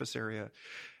that surface area.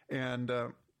 And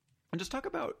just talk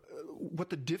about what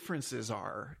the differences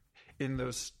are in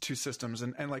those two systems.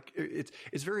 And like,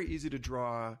 it's very easy to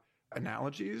draw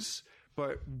analogies,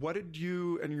 but what did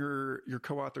you and your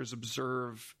co-authors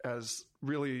observe as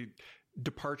really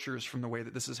departures from the way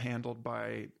that this is handled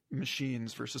by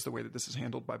machines versus the way that this is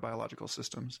handled by biological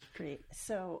systems? Great.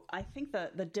 So I think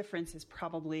the difference is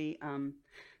probably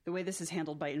the way this is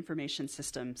handled by information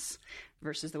systems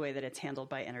versus the way that it's handled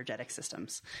by energetic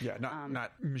systems. Yeah,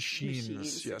 not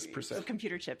machines, yes, per se. So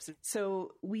computer chips.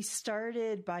 So we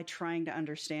started by trying to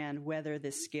understand whether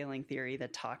this scaling theory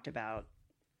that talked about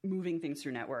moving things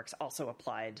through networks also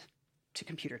applied to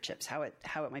computer chips, how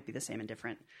it might be the same and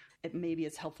different. Maybe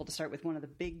it's helpful to start with one of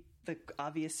the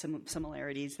obvious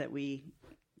similarities that we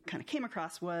kind of came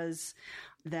across was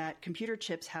that computer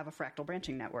chips have a fractal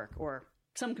branching network, or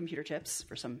some computer chips,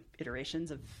 for some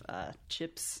iterations of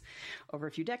chips over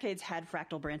a few decades, had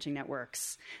fractal branching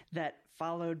networks that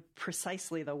followed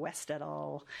precisely the West et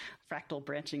al. Fractal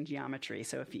branching geometry.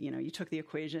 So if you took the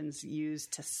equations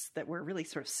used that were really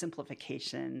sort of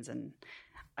simplifications and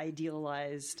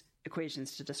idealized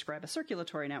equations to describe a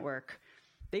circulatory network,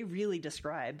 they really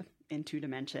describe in 2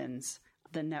 dimensions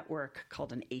the network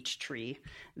called an H-tree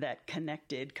that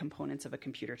connected components of a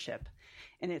computer chip.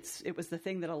 And it was the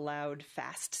thing that allowed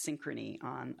fast synchrony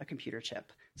on a computer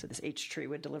chip. So this H-tree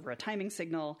would deliver a timing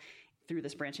signal through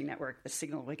this branching network. The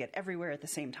signal would get everywhere at the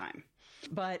same time.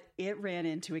 But it ran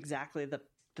into exactly the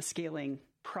scaling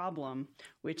problem,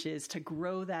 which is to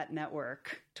grow that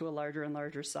network to a larger and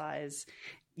larger size,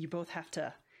 you both have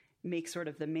to make sort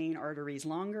of the main arteries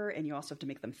longer, and you also have to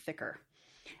make them thicker.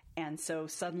 And so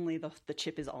suddenly the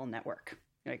chip is all network.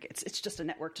 Like it's just a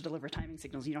network to deliver timing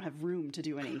signals. You don't have room to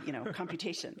do any,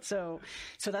 computation. So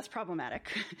that's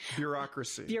problematic.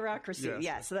 Bureaucracy. Yes.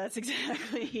 Yeah. So that's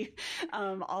exactly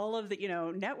all of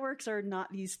the, networks are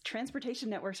not these transportation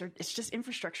networks it's just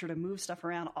infrastructure to move stuff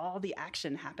around. All the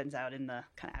action happens out in the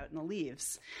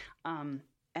leaves.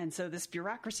 And so this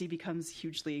bureaucracy becomes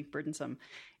hugely burdensome.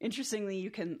 Interestingly,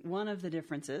 one of the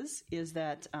differences is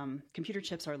that computer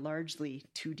chips are largely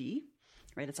 2D,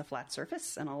 right? It's a flat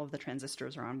surface, and all of the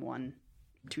transistors are on one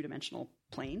 2-dimensional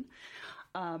plane.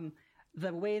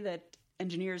 The way that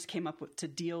engineers came up to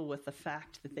deal with the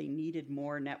fact that they needed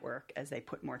more network as they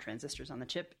put more transistors on the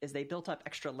chip is they built up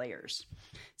extra layers.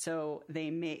 So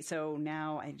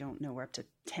now I don't know, we're up to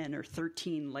 10 or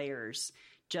 13 layers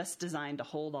just designed to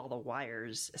hold all the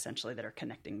wires, essentially, that are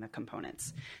connecting the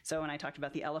components. So when I talked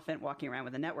about the elephant walking around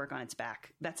with a network on its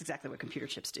back, that's exactly what computer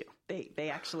chips do. They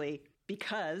actually,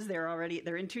 because they're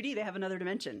in 2D, they have another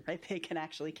dimension, right? They can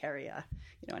actually carry a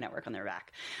network on their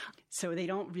back. So they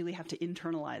don't really have to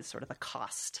internalize sort of the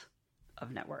cost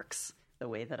of networks the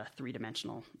way that a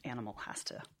 3-dimensional animal has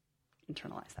to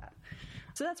internalize that.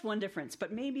 So that's one difference.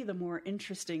 But maybe the more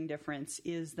interesting difference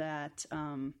is that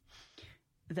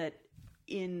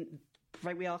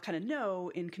we all kind of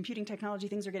know in computing technology,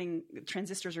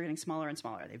 transistors are getting smaller and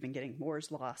smaller. They've been getting,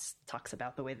 Moore's law talks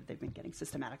about the way that they've been getting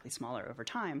systematically smaller over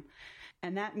time.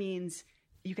 And that means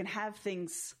you can have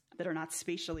things that are not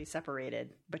spatially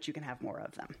separated, but you can have more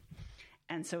of them.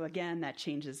 And so again, that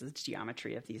changes the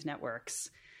geometry of these networks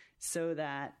so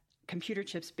that computer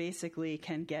chips basically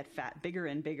can get bigger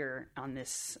and bigger on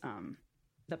this,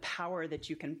 the power that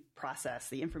you can process,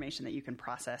 the information that you can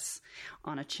process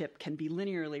on a chip can be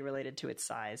linearly related to its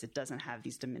size. It doesn't have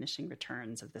these diminishing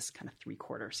returns of this kind of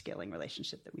 3/4 scaling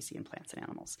relationship that we see in plants and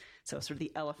animals. So sort of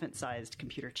the elephant-sized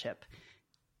computer chip,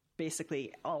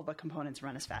 basically all the components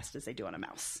run as fast as they do on a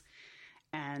mouse.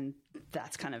 And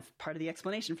that's kind of part of the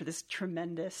explanation for this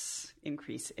tremendous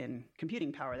increase in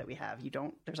computing power that we have.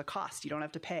 There's a cost. You don't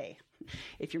have to pay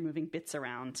if you're moving bits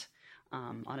around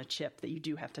on a chip that you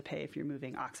do have to pay if you're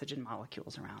moving oxygen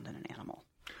molecules around in an animal.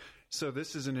 So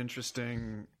this is an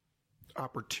interesting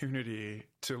opportunity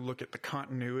to look at the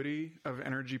continuity of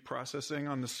energy processing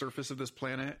on the surface of this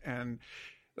planet. And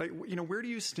where do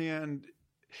you stand,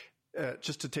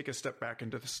 just to take a step back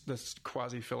into this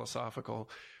quasi-philosophical,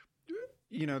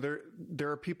 there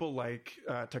are people like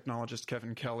technologist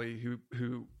Kevin Kelly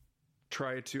who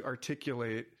try to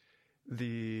articulate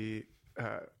the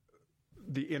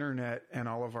internet and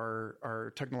all of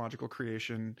our technological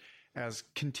creation as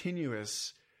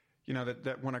continuous,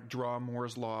 that want to draw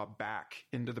Moore's law back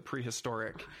into the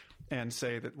prehistoric and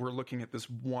say that we're looking at this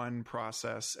one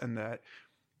process, and that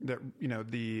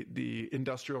the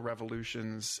industrial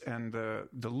revolutions and the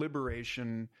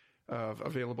liberation of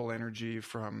available energy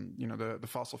from the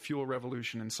fossil fuel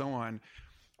revolution and so on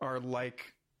are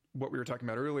like what we were talking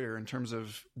about earlier in terms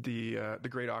of the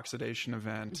great oxidation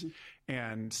event,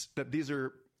 and that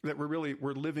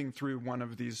we're living through one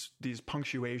of these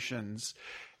punctuations,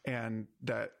 and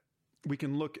that we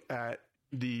can look at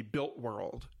the built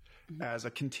world as a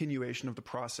continuation of the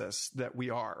process that we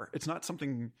are. It's not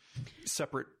something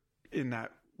separate in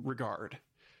that regard.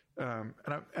 And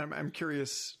I'm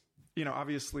curious,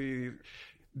 obviously,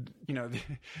 the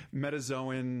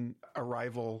Metazoan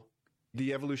arrival,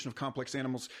 the evolution of complex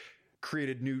animals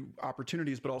created new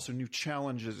opportunities, but also new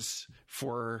challenges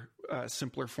for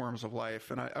simpler forms of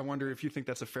life. And I wonder if you think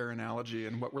that's a fair analogy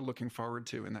and what we're looking forward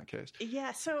to in that case.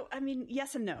 Yeah. So,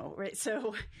 yes and no, right?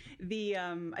 So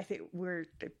I think we're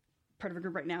part of a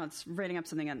group right now. It's writing up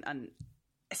something on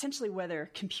essentially whether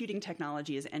computing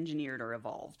technology is engineered or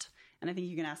evolved. And I think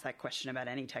you can ask that question about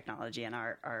any technology in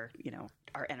our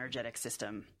energetic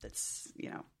system that's,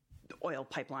 oil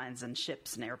pipelines and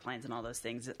ships and airplanes and all those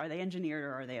things. Are they engineered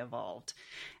or are they evolved?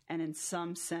 And in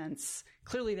some sense,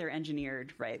 clearly they're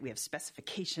engineered, right? We have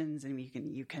specifications, and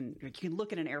you can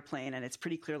look at an airplane and it's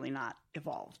pretty clearly not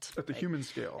evolved. At the human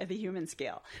scale. At the human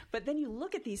scale. But then you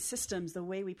look at these systems, the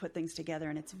way we put things together,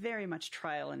 and it's very much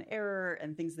trial and error,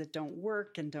 and things that don't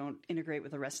work and don't integrate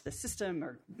with the rest of the system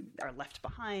are left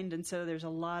behind. And so there's a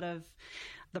lot of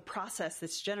the process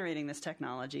that's generating this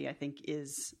technology, I think,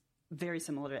 is very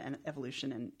similar to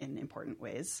evolution in important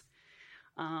ways.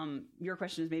 Your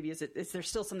question is maybe, is there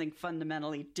still something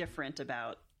fundamentally different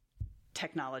about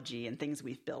technology and things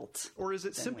we've built? Or is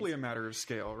it simply a matter of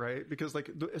scale, right? Because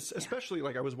especially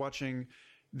I was watching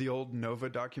the old Nova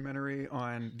documentary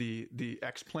on the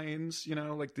X-planes,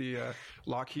 like the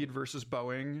Lockheed versus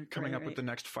Boeing coming up with the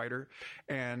next fighter.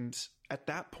 And at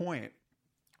that point,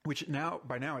 which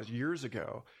by now is years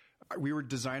ago, we were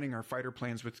designing our fighter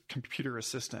planes with computer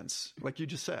assistance. Like you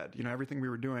just said, everything we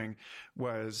were doing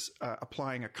was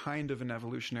applying a kind of an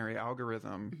evolutionary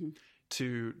algorithm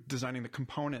to designing the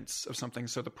components of something.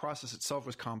 So the process itself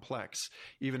was complex,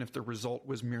 even if the result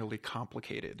was merely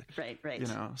complicated. Right.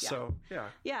 So, yeah.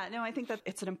 Yeah, no, I think that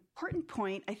it's an important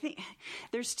point. I think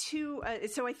there's two.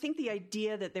 So I think the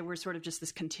idea that there were sort of just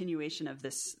this continuation of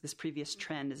this previous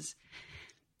trend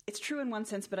it's true in one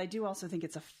sense, but I do also think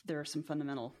there are some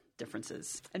fundamental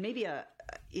differences. And maybe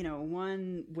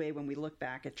one way when we look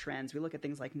back at trends, we look at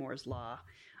things like Moore's Law.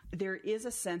 There is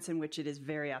a sense in which it is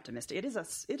very optimistic. It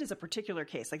is a particular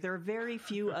case. Like there are very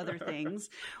few other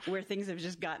things where things have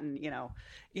just gotten,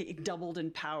 doubled in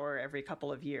power every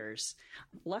couple of years.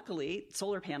 Luckily,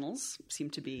 solar panels seem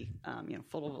to be,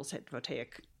 photovoltaic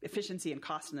efficiency and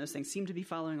cost and those things seem to be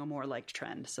following a more liked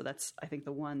trend. So that's, I think,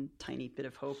 the one tiny bit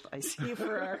of hope I see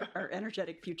for our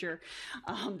energetic future.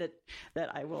 I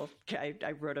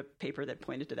wrote a paper that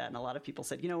pointed to that, and a lot of people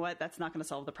said, you know what, that's not going to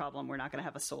solve the problem. We're not going to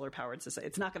have a solar powered society.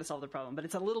 It's not going to solve the problem, but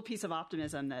it's a little piece of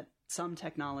optimism that some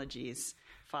technologies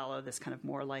follow this kind of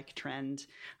more like trend.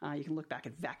 You can look back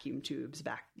at vacuum tubes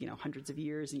back, hundreds of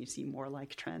years, and you see more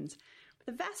like trends.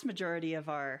 But the vast majority of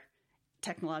our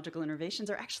technological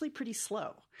innovations are actually pretty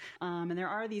slow. And there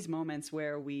are these moments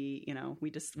where we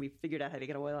figured out how to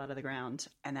get oil out of the ground,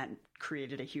 and that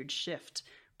created a huge shift.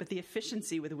 But the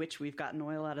efficiency with which we've gotten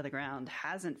oil out of the ground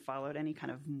hasn't followed any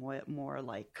kind of more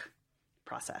like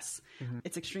process. Mm-hmm.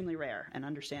 It's extremely rare, and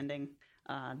understanding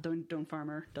Don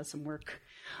Farmer does some work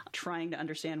trying to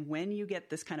understand when you get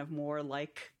this kind of more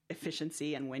like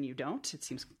efficiency and when you don't.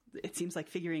 It seems like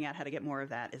figuring out how to get more of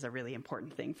that is a really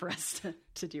important thing for us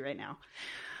to do right now.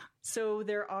 So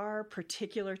there are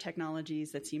particular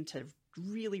technologies that seem to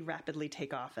really rapidly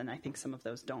take off, and I think some of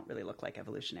those don't really look like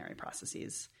evolutionary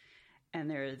processes. And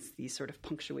there's these sort of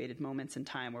punctuated moments in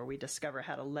time where we discover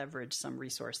how to leverage some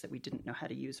resource that we didn't know how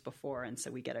to use before, and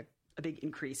so we get a big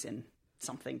increase in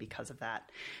something because of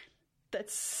that.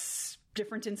 That's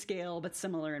different in scale, but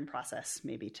similar in process,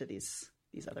 maybe, to these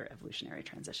other evolutionary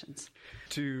transitions.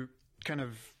 To kind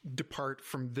of depart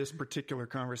from this particular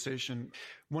conversation,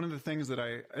 one of the things that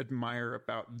I admire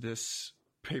about this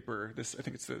paper, I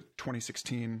think it's the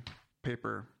 2016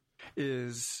 paper,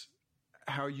 is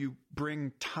how you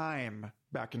bring time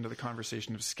back into the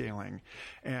conversation of scaling.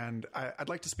 And I'd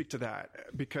like to speak to that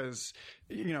because,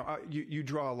 you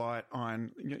draw a lot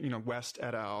on, West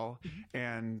et al. Mm-hmm.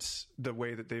 and the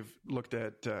way that they've looked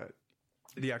at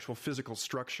the actual physical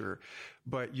structure.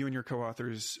 But you and your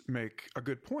co-authors make a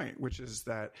good point, which is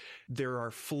that there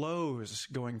are flows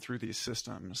going through these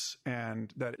systems,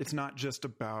 and that it's not just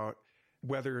about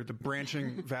whether the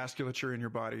branching vasculature in your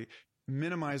body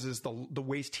minimizes the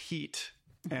waste heat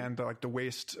and the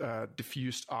waste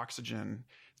diffused oxygen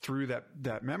through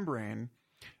that membrane,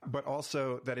 but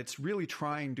also that it's really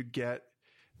trying to get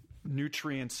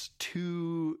nutrients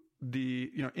to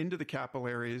into the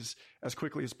capillaries as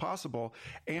quickly as possible,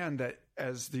 and that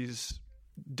as these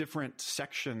different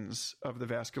sections of the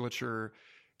vasculature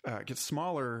get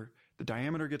smaller, the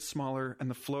diameter gets smaller,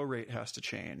 and the flow rate has to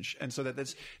change. And so that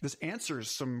this answers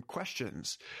some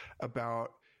questions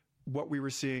about what we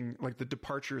were seeing, like the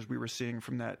departures we were seeing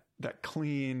from that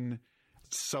clean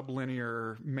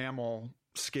sublinear mammal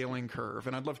scaling curve.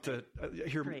 And I'd love to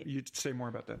hear you say more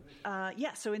about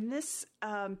that. So in this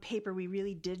paper, we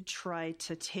really did try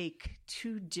to take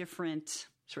two different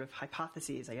sort of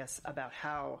hypotheses, I guess, about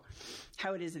how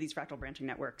it is that these fractal branching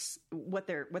networks, what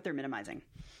they're minimizing.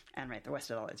 And the West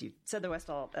et al., as you said, the West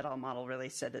et al. Model really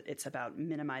said that it's about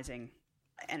minimizing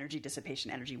energy dissipation,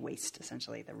 energy waste,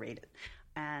 essentially, the rate.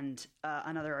 And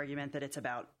another argument that it's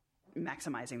about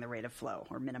maximizing the rate of flow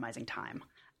or minimizing time.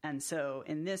 And so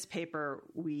in this paper,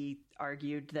 we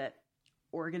argued that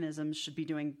organisms should be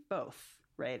doing both,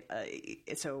 right?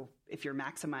 So if you're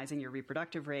maximizing your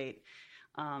reproductive rate,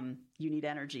 you need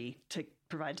energy to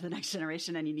provide to the next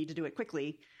generation, and you need to do it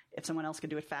quickly. If someone else can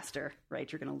do it faster,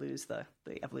 right, you're going to lose the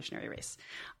evolutionary race.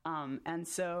 And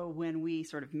so when we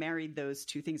sort of married those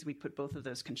two things, we put both of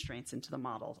those constraints into the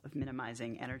model of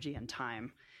minimizing energy and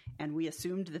time. And we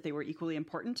assumed that they were equally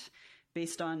important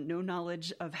based on no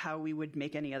knowledge of how we would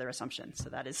make any other assumption. So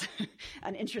that is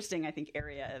an interesting, I think,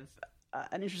 area of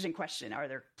an interesting question. Are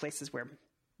there places where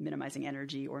minimizing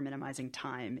energy or minimizing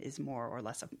time is more or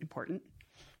less important?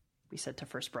 We said to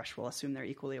first brush, we'll assume they're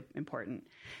equally important.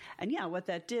 And yeah, what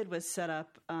that did was set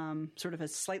up sort of a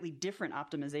slightly different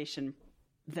optimization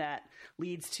that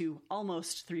leads to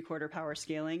almost 3/4 power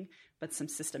scaling, but some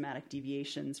systematic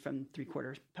deviations from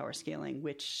 3/4 power scaling,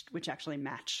 which actually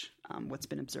match what's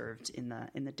been observed in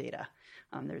the data.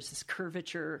 There's this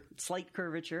slight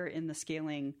curvature in the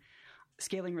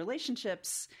scaling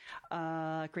relationships.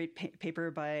 Great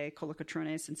paper by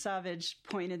Kolokotrones and Savage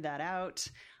pointed that out.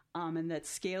 And that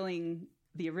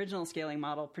the original scaling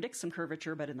model predicts some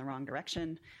curvature, but in the wrong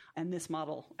direction. And this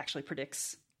model actually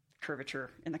predicts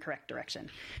curvature in the correct direction.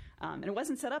 And it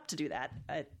wasn't set up to do that.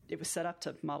 It was set up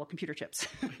to model computer chips.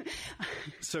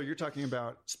 So you're talking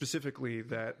about specifically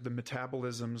that the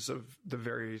metabolisms of the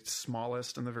very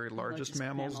smallest and the very largest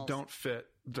mammals don't fit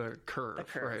the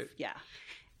curve, right? Yeah.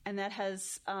 And that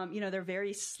has, they're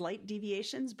very slight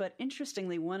deviations, but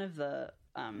interestingly, one of the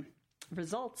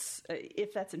results,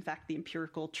 if that's in fact the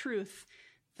empirical truth,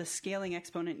 the scaling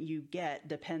exponent you get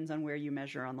depends on where you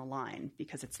measure on the line,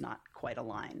 because it's not quite a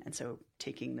line. And so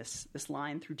taking this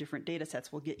line through different data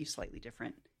sets will get you slightly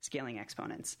different scaling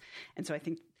exponents. And so I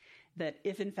think that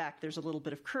if in fact there's a little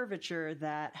bit of curvature,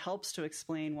 that helps to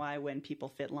explain why when people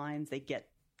fit lines, they get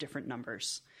different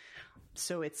numbers.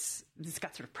 So it's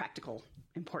got sort of practical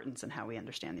importance in how we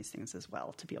understand these things as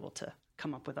well, to be able to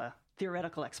come up with a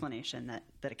theoretical explanation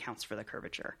that accounts for the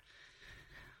curvature.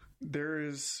 There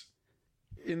is,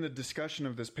 in the discussion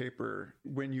of this paper,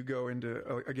 when you go into,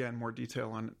 again, more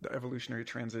detail on the evolutionary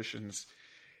transitions,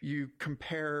 you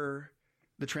compare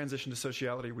the transition to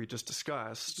sociality we just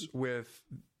discussed with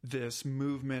this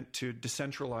movement to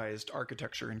decentralized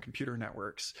architecture and computer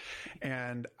networks.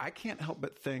 And I can't help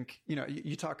but think,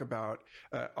 you talk about,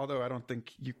 although I don't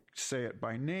think you say it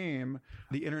by name,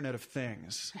 the Internet of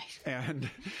Things,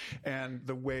 right. and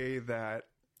the way that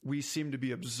we seem to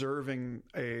be observing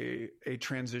a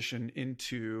transition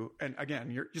into, and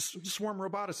again, you're swarm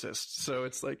roboticists. So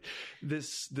it's like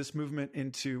this movement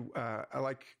into, I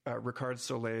like Ricard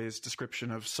Soleil's description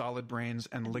of solid brains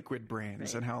and liquid brains,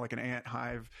 right. And how like an ant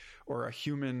hive or a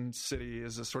human city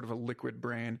is a sort of a liquid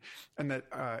brain, and that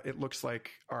it looks like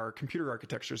our computer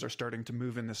architectures are starting to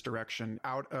move in this direction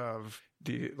out of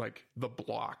the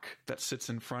block that sits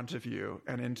in front of you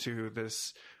and into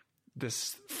this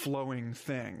flowing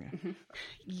thing. Mm-hmm.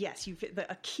 Yes,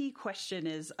 a key question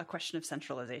is a question of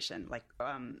centralization,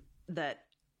 that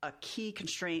a key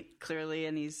constraint clearly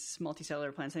in these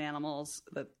multicellular plants and animals,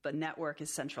 the network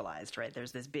is centralized, right?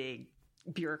 There's this big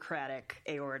bureaucratic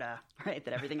aorta, right,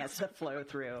 that everything has to flow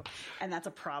through. And that's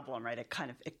a problem, right?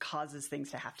 It causes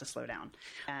things to have to slow down.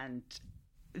 And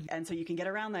so you can get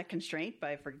around that constraint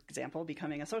by, for example,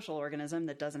 becoming a social organism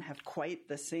that doesn't have quite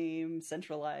the same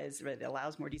centralized, right, it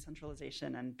allows more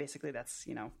decentralization. And basically that's,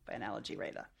 by analogy,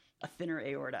 right, a thinner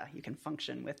aorta. You can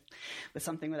function with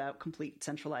something without complete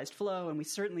centralized flow. And we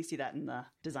certainly see that in the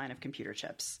design of computer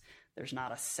chips. There's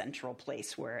not a central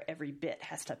place where every bit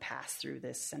has to pass through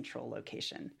this central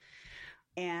location.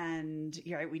 And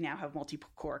we now have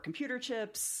multi-core computer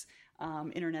chips,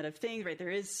 Internet of Things, right? There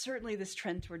is certainly this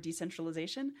trend toward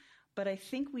decentralization, but I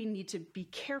think we need to be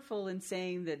careful in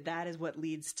saying that is what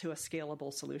leads to a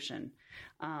scalable solution.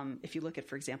 If you look at,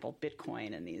 for example,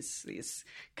 Bitcoin and these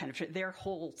kind of, their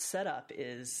whole setup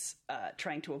is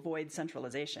trying to avoid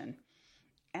centralization.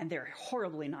 And they're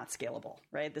horribly not scalable,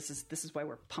 right? This is why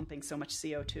we're pumping so much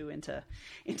CO2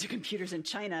 into computers in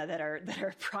China that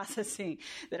are processing,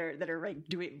 that are right,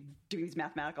 doing these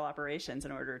mathematical operations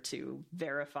in order to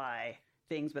verify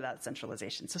things without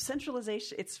centralization. So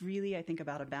centralization, it's really, I think,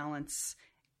 about a balance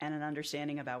and an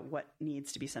understanding about what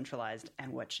needs to be centralized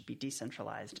and what should be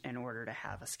decentralized in order to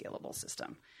have a scalable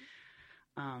system.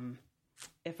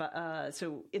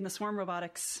 So in the swarm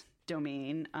robotics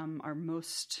domain, our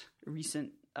most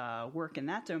recent work in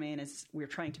that domain is we're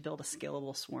trying to build a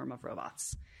scalable swarm of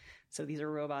robots. So these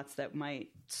are robots that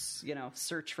might,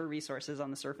 search for resources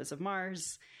on the surface of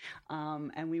Mars.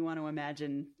 And we want to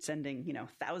imagine sending,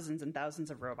 thousands and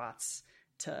thousands of robots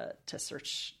to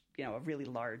search, a really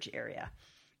large area.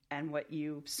 And what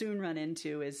you soon run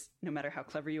into is, no matter how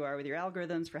clever you are with your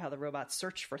algorithms for how the robots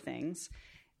search for things,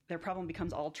 their problem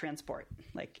becomes all transport.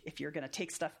 Like if you're going to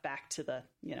take stuff back to the,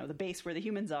 the base where the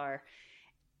humans are,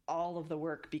 all of the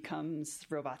work becomes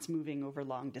robots moving over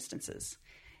long distances.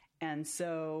 And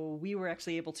so we were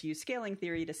actually able to use scaling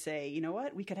theory to say, you know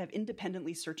what, we could have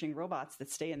independently searching robots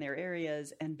that stay in their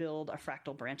areas and build a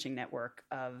fractal branching network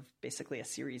of basically a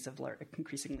series of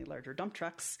increasingly larger dump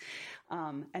trucks.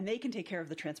 And they can take care of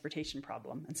the transportation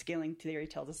problem. And scaling theory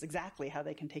tells us exactly how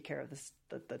they can take care of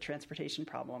the transportation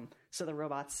problem. So the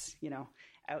robots,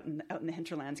 out in the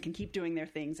hinterlands can keep doing their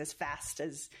things as fast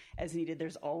as needed.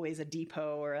 There's always a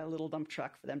depot or a little dump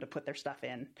truck for them to put their stuff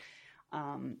in.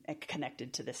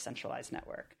 Connected to this centralized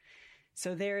network.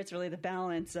 So there it's really the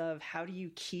balance of how do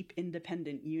you keep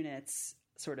independent units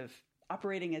sort of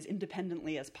operating as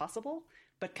independently as possible,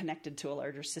 but connected to a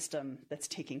larger system that's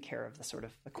taking care of the sort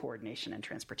of the coordination and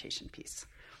transportation piece.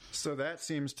 So that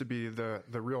seems to be the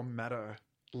real meta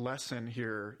lesson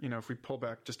here. If we pull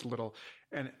back just a little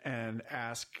and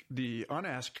ask the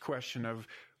unasked question of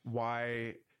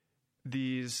why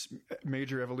these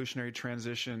major evolutionary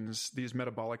transitions, these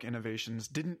metabolic innovations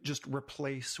didn't just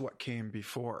replace what came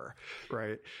before,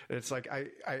 right? It's like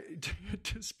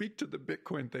to speak to the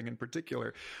Bitcoin thing in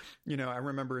particular, I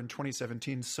remember in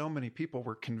 2017, so many people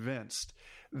were convinced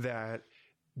that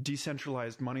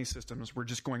decentralized money systems were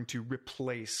just going to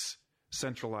replace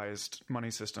centralized money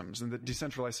systems, and that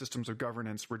decentralized systems of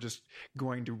governance were just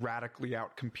going to radically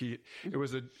outcompete. It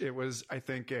was, I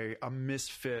think, a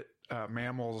misfit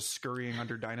mammals scurrying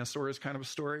under dinosaurs kind of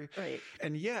story. Right.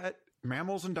 And yet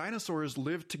mammals and dinosaurs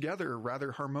lived together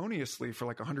rather harmoniously for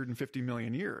like 150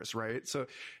 million years, right? So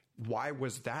why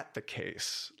was that the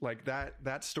case? Like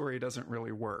that story doesn't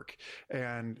really work.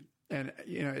 And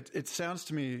it sounds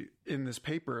to me in this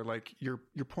paper like you're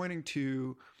pointing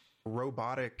to a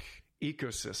robotic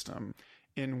ecosystem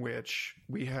in which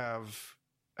we have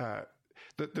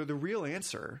the real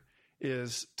answer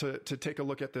is to take a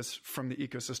look at this from the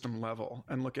ecosystem level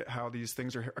and look at how these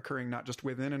things are occurring not just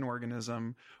within an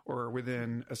organism or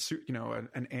within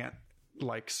an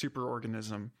ant-like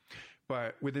superorganism,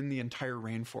 but within the entire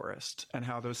rainforest, and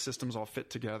how those systems all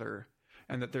fit together,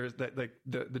 and that there's that like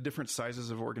the different sizes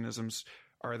of organisms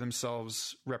are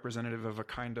themselves representative of a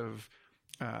kind of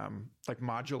like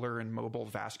modular and mobile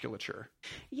vasculature.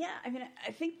 Yeah, I mean,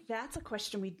 I think that's a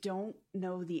question we don't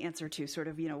know the answer to. Sort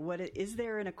of, is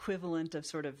there an equivalent of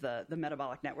sort of the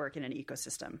metabolic network in an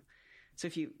ecosystem? So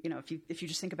if you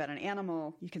just think about an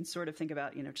animal, you can sort of think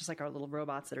about, just like our little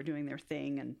robots that are doing their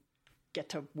thing and get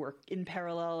to work in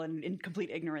parallel and in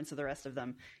complete ignorance of the rest of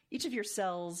them. Each of your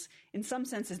cells, in some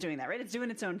sense, is doing that, right? It's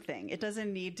doing its own thing. It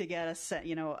doesn't need to get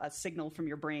a signal from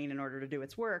your brain in order to do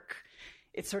its work.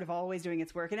 It's sort of always doing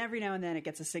its work, and every now and then it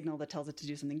gets a signal that tells it to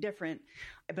do something different.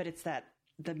 But it's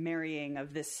the marrying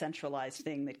of this centralized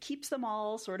thing that keeps them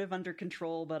all sort of under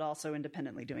control, but also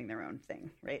independently doing their own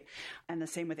thing, right? And the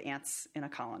same with ants in a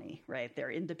colony, right?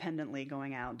 They're independently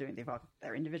going out they've got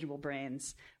their individual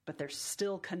brains, but they're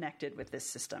still connected with this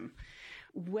system.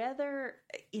 Whether,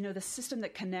 the system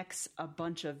that connects a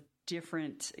bunch of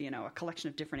different, a collection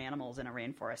of different animals in a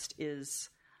rainforest is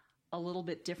a little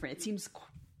bit different. It seems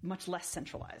much less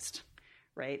centralized,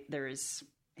 right? There is,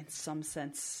 in some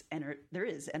sense, there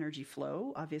is energy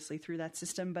flow, obviously, through that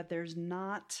system, but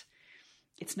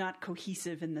it's not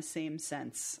cohesive in the same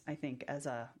sense, I think, as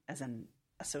a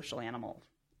social animal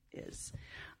is.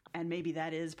 And maybe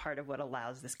that is part of what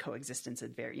allows this coexistence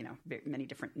at very many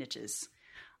different niches.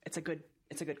 It's a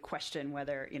good question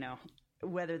whether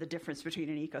the difference between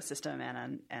an ecosystem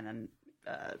and an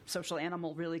social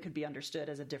animal really could be understood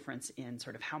as a difference in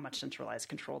sort of how much centralized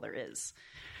control there is.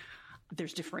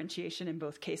 There's differentiation in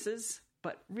both cases,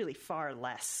 but really far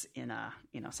less in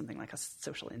something like a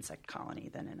social insect colony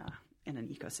than in an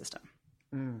ecosystem.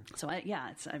 So I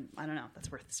don't know.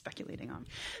 That's worth speculating on.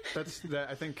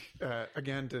 I think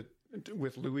again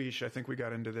with Luis, I think we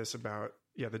got into this about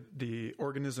the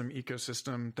organism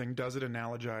ecosystem thing. Does it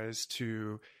analogize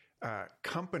to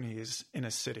companies in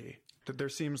a city? That there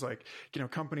seems like,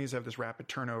 companies have this rapid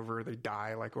turnover, they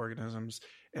die like organisms,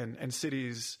 and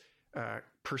cities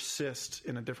persist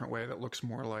in a different way that looks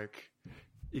more like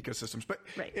ecosystems. But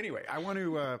right. Anyway, I want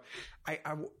to,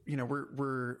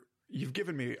 you've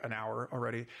given me an hour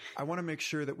already. I want to make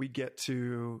sure that we get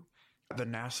to the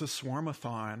NASA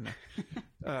Swarmathon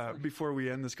before we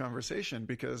end this conversation,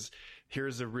 because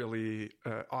here's a really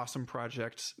awesome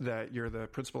project that you're the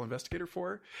principal investigator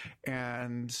for.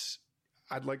 And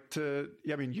I'd like to,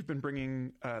 you've been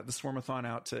bringing the Swarmathon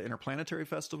out to Interplanetary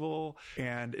Festival,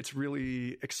 and it's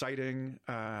really exciting.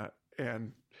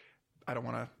 And I don't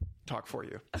want to talk for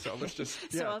you. So let's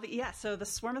just, So the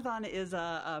Swarmathon is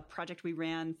a project we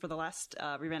ran for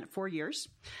we ran it 4 years.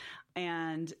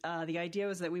 And the idea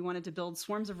was that we wanted to build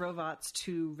swarms of robots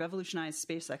to revolutionize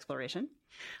space exploration.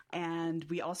 And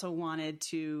we also wanted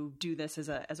to do this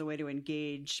as a way to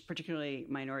engage particularly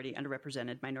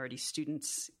underrepresented minority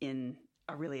students in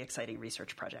a really exciting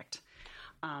research project.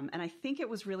 And I think it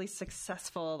was really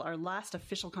successful. Our last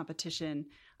official competition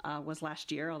was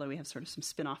last year, although we have sort of some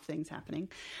spin-off things happening.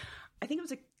 I think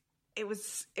it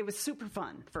was super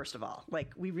fun, first of all.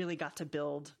 Like, we really got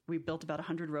to we built about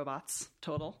 100 robots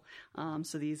total.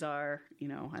 So these are,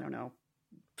 I don't know,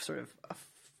 sort of a 1.5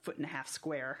 foot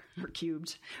square or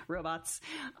cubed robots.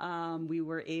 We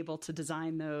were able to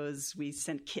design those. We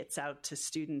sent kits out to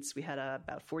students. We had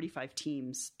about 45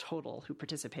 teams total who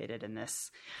participated in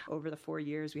this. Over the 4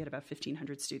 years, we had about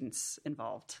 1,500 students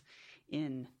involved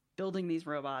in building these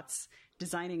robots,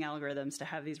 designing algorithms to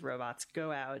have these robots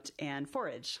go out and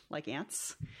forage like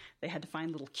ants. They had to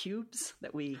find little cubes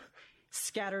that we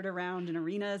scattered around in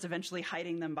arenas, eventually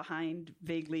hiding them behind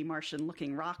vaguely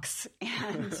Martian-looking rocks.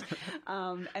 And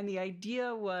the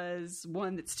idea was,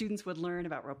 one, that students would learn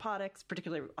about robotics,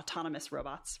 particularly autonomous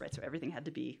robots, right? So everything had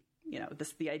to be,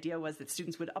 the idea was that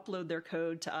students would upload their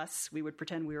code to us. We would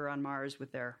pretend we were on Mars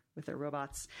with their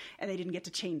robots, and they didn't get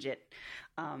to change it.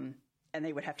 And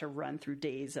they would have to run through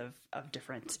days of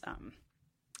different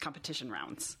competition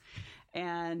rounds.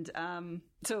 And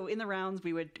so in the rounds,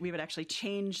 we would actually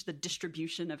change the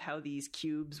distribution of how these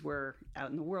cubes were out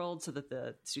in the world so that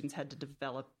the students had to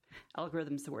develop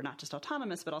algorithms that were not just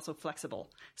autonomous, but also flexible.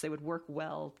 So they would work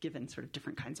well given sort of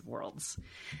different kinds of worlds.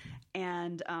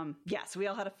 And so we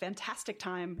all had a fantastic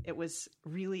time. It was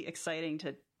really exciting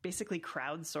to basically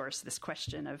crowdsource this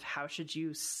question of how should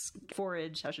you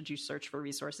forage, how should you search for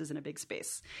resources in a big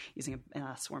space using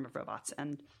a swarm of robots.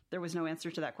 And there was no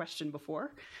answer to that question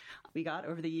before. We got,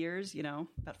 over the years,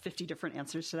 about 50 different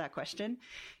answers to that question.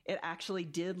 It actually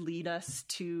did lead us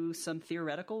to some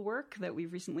theoretical work that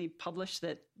we've recently published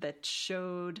that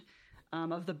showed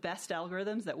of the best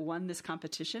algorithms that won this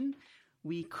competition,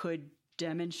 we could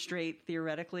demonstrate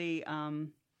theoretically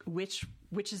which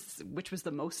was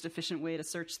the most efficient way to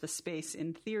search the space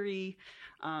in theory.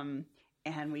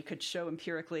 And we could show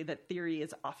empirically that theory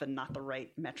is often not the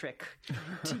right metric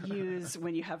to use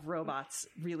when you have robots,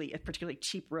 particularly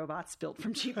cheap robots built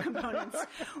from cheap components,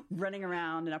 running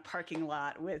around in a parking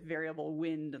lot with variable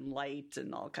wind and light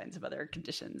and all kinds of other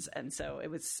conditions. And so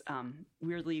it was,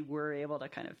 weirdly, we're able to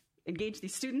kind of engage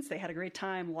these students. They had a great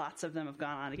time. Lots of them have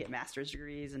gone on to get master's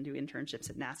degrees and do internships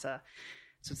at NASA.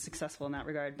 So it's successful in that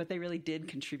regard. But they really did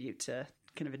contribute to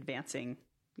kind of advancing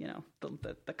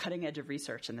the cutting edge of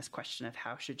research in this question of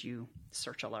how should you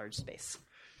search a large space.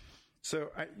 So,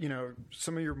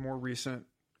 some of your more recent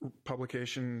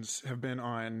publications have been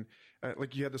on,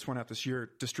 like you had this one out this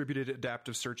year, Distributed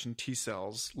Adaptive Search in T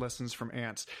Cells, Lessons from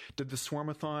Ants. Did the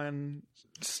Swarmathon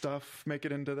stuff make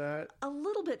it into that? A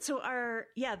little bit. So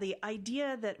the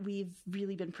idea that we've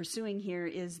really been pursuing here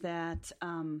is that,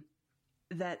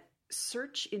 that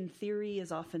search in theory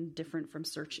is often different from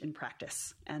search in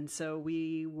practice. And so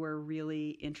we were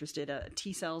really interested.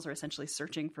 T cells are essentially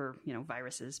searching for,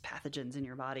 viruses, pathogens in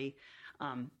your body.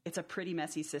 It's a pretty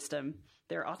messy system.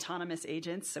 They're autonomous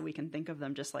agents, so we can think of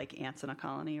them just like ants in a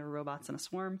colony or robots in a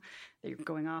swarm. They're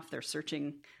going off, they're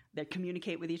searching, they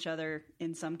communicate with each other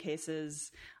in some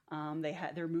cases.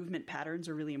 Their movement patterns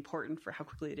are really important for how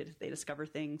quickly they discover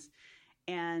things.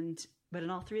 But in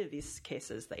all three of these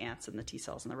cases, the ants and the T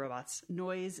cells and the robots,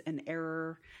 noise and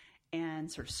error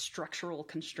and sort of structural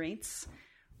constraints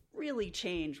really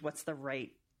change what's the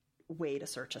right way to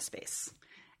search a space.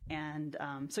 And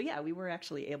we were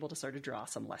actually able to sort of draw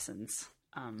some lessons.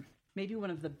 Maybe one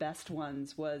of the best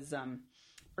ones was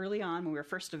early on when we were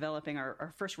first developing,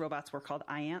 our first robots were called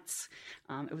iAnts.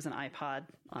 It was an iPod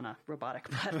on a robotic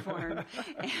platform.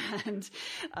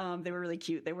 And they were really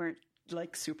cute. They weren't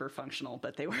like super functional,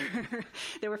 but they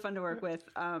were fun to work with.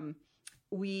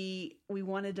 We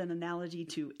wanted an analogy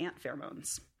to ant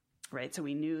pheromones, right? So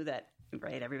we knew that,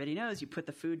 right, everybody knows you put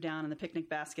the food down in the picnic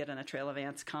basket and a trail of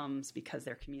ants comes because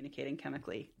they're communicating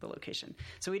chemically the location.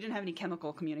 So we didn't have any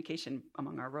chemical communication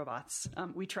among our robots.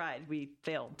 We tried. We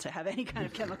failed to have any kind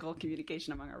of chemical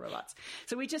communication among our robots.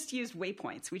 So we just used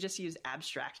waypoints. We just used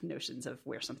abstract notions of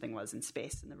where something was in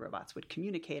space, and the robots would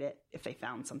communicate it. If they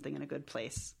found something in a good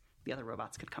place, the other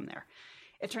robots could come there.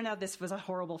 It turned out this was a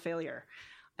horrible failure.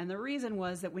 And the reason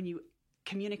was that when you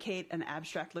communicate an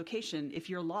abstract location,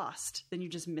 if you're lost, then you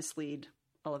just mislead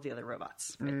all of the other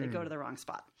robots, right? They go to the wrong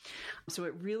spot. So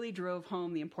it really drove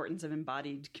home the importance of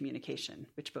embodied communication,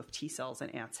 which both T cells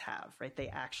and ants have, right? They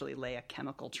actually lay a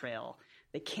chemical trail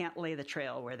They can't lay the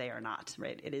trail where they are not,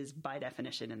 right? It is by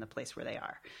definition in the place where they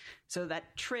are. So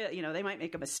that trail, they might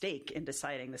make a mistake in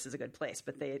deciding this is a good place,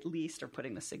 but they at least are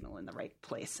putting the signal in the right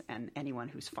place, and anyone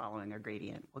who's following a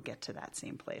gradient will get to that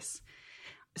same place.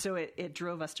 So it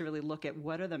drove us to really look at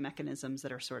what are the mechanisms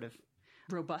that are sort of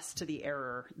robust to the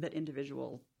error that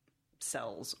individual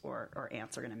cells or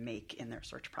ants are going to make in their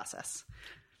search process.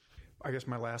 I guess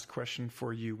my last question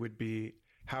for you would be,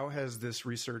 how has this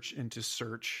research into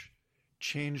search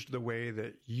changed the way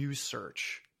that you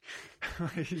search?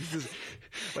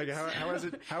 Like how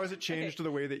has it changed the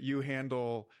way that you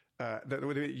handle the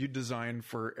way that you design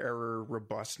for error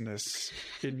robustness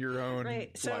in your own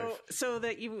life? I'll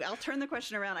turn the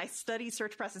question around. I study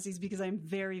search processes because I'm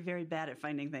very, very bad at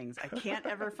finding things. I can't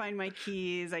ever find my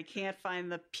keys. I can't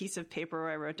find the piece of paper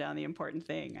where I wrote down the important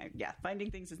thing.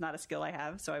 Finding things is not a skill I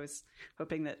have. So I was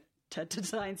hoping to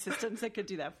design systems that could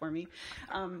do that for me.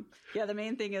 The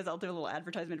main thing is I'll do a little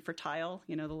advertisement for Tile,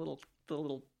 the little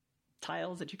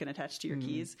tiles that you can attach to your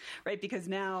keys, right? Because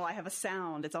now I have a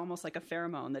sound. It's almost like a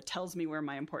pheromone that tells me where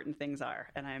my important things are.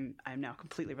 And I'm now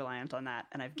completely reliant on that.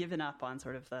 And I've given up on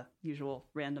sort of the usual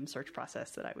random search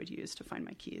process that I would use to find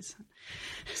my keys.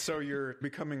 So you're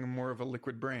becoming more of a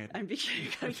liquid brain. I'm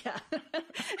becoming,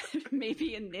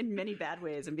 maybe in many bad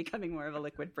ways, I'm becoming more of a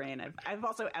liquid brain. I've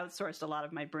also outsourced a lot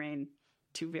of my brain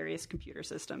to various computer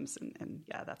systems. And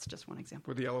that's just one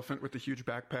example. With the elephant with the huge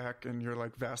backpack, and you're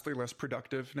like vastly less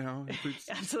productive now.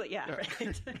 Absolutely. Yeah.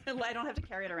 Right. I don't have to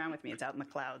carry it around with me. It's out in the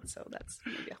cloud. So that's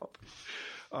maybe a hope.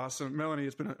 Awesome. Melanie,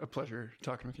 it's been a pleasure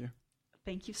talking with you.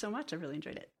 Thank you so much. I really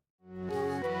enjoyed it.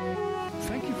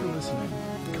 Thank you for listening.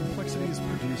 Complexity is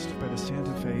produced by the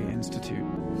Santa Fe Institute,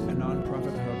 a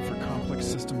nonprofit hub for complex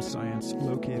systems science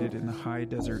located in the high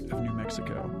desert of New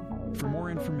Mexico. For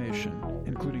more information,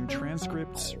 including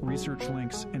transcripts, research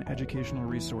links, and educational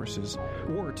resources,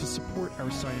 or to support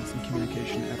our science and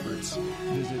communication efforts,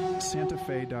 visit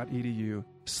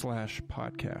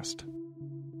santafe.edu/podcast.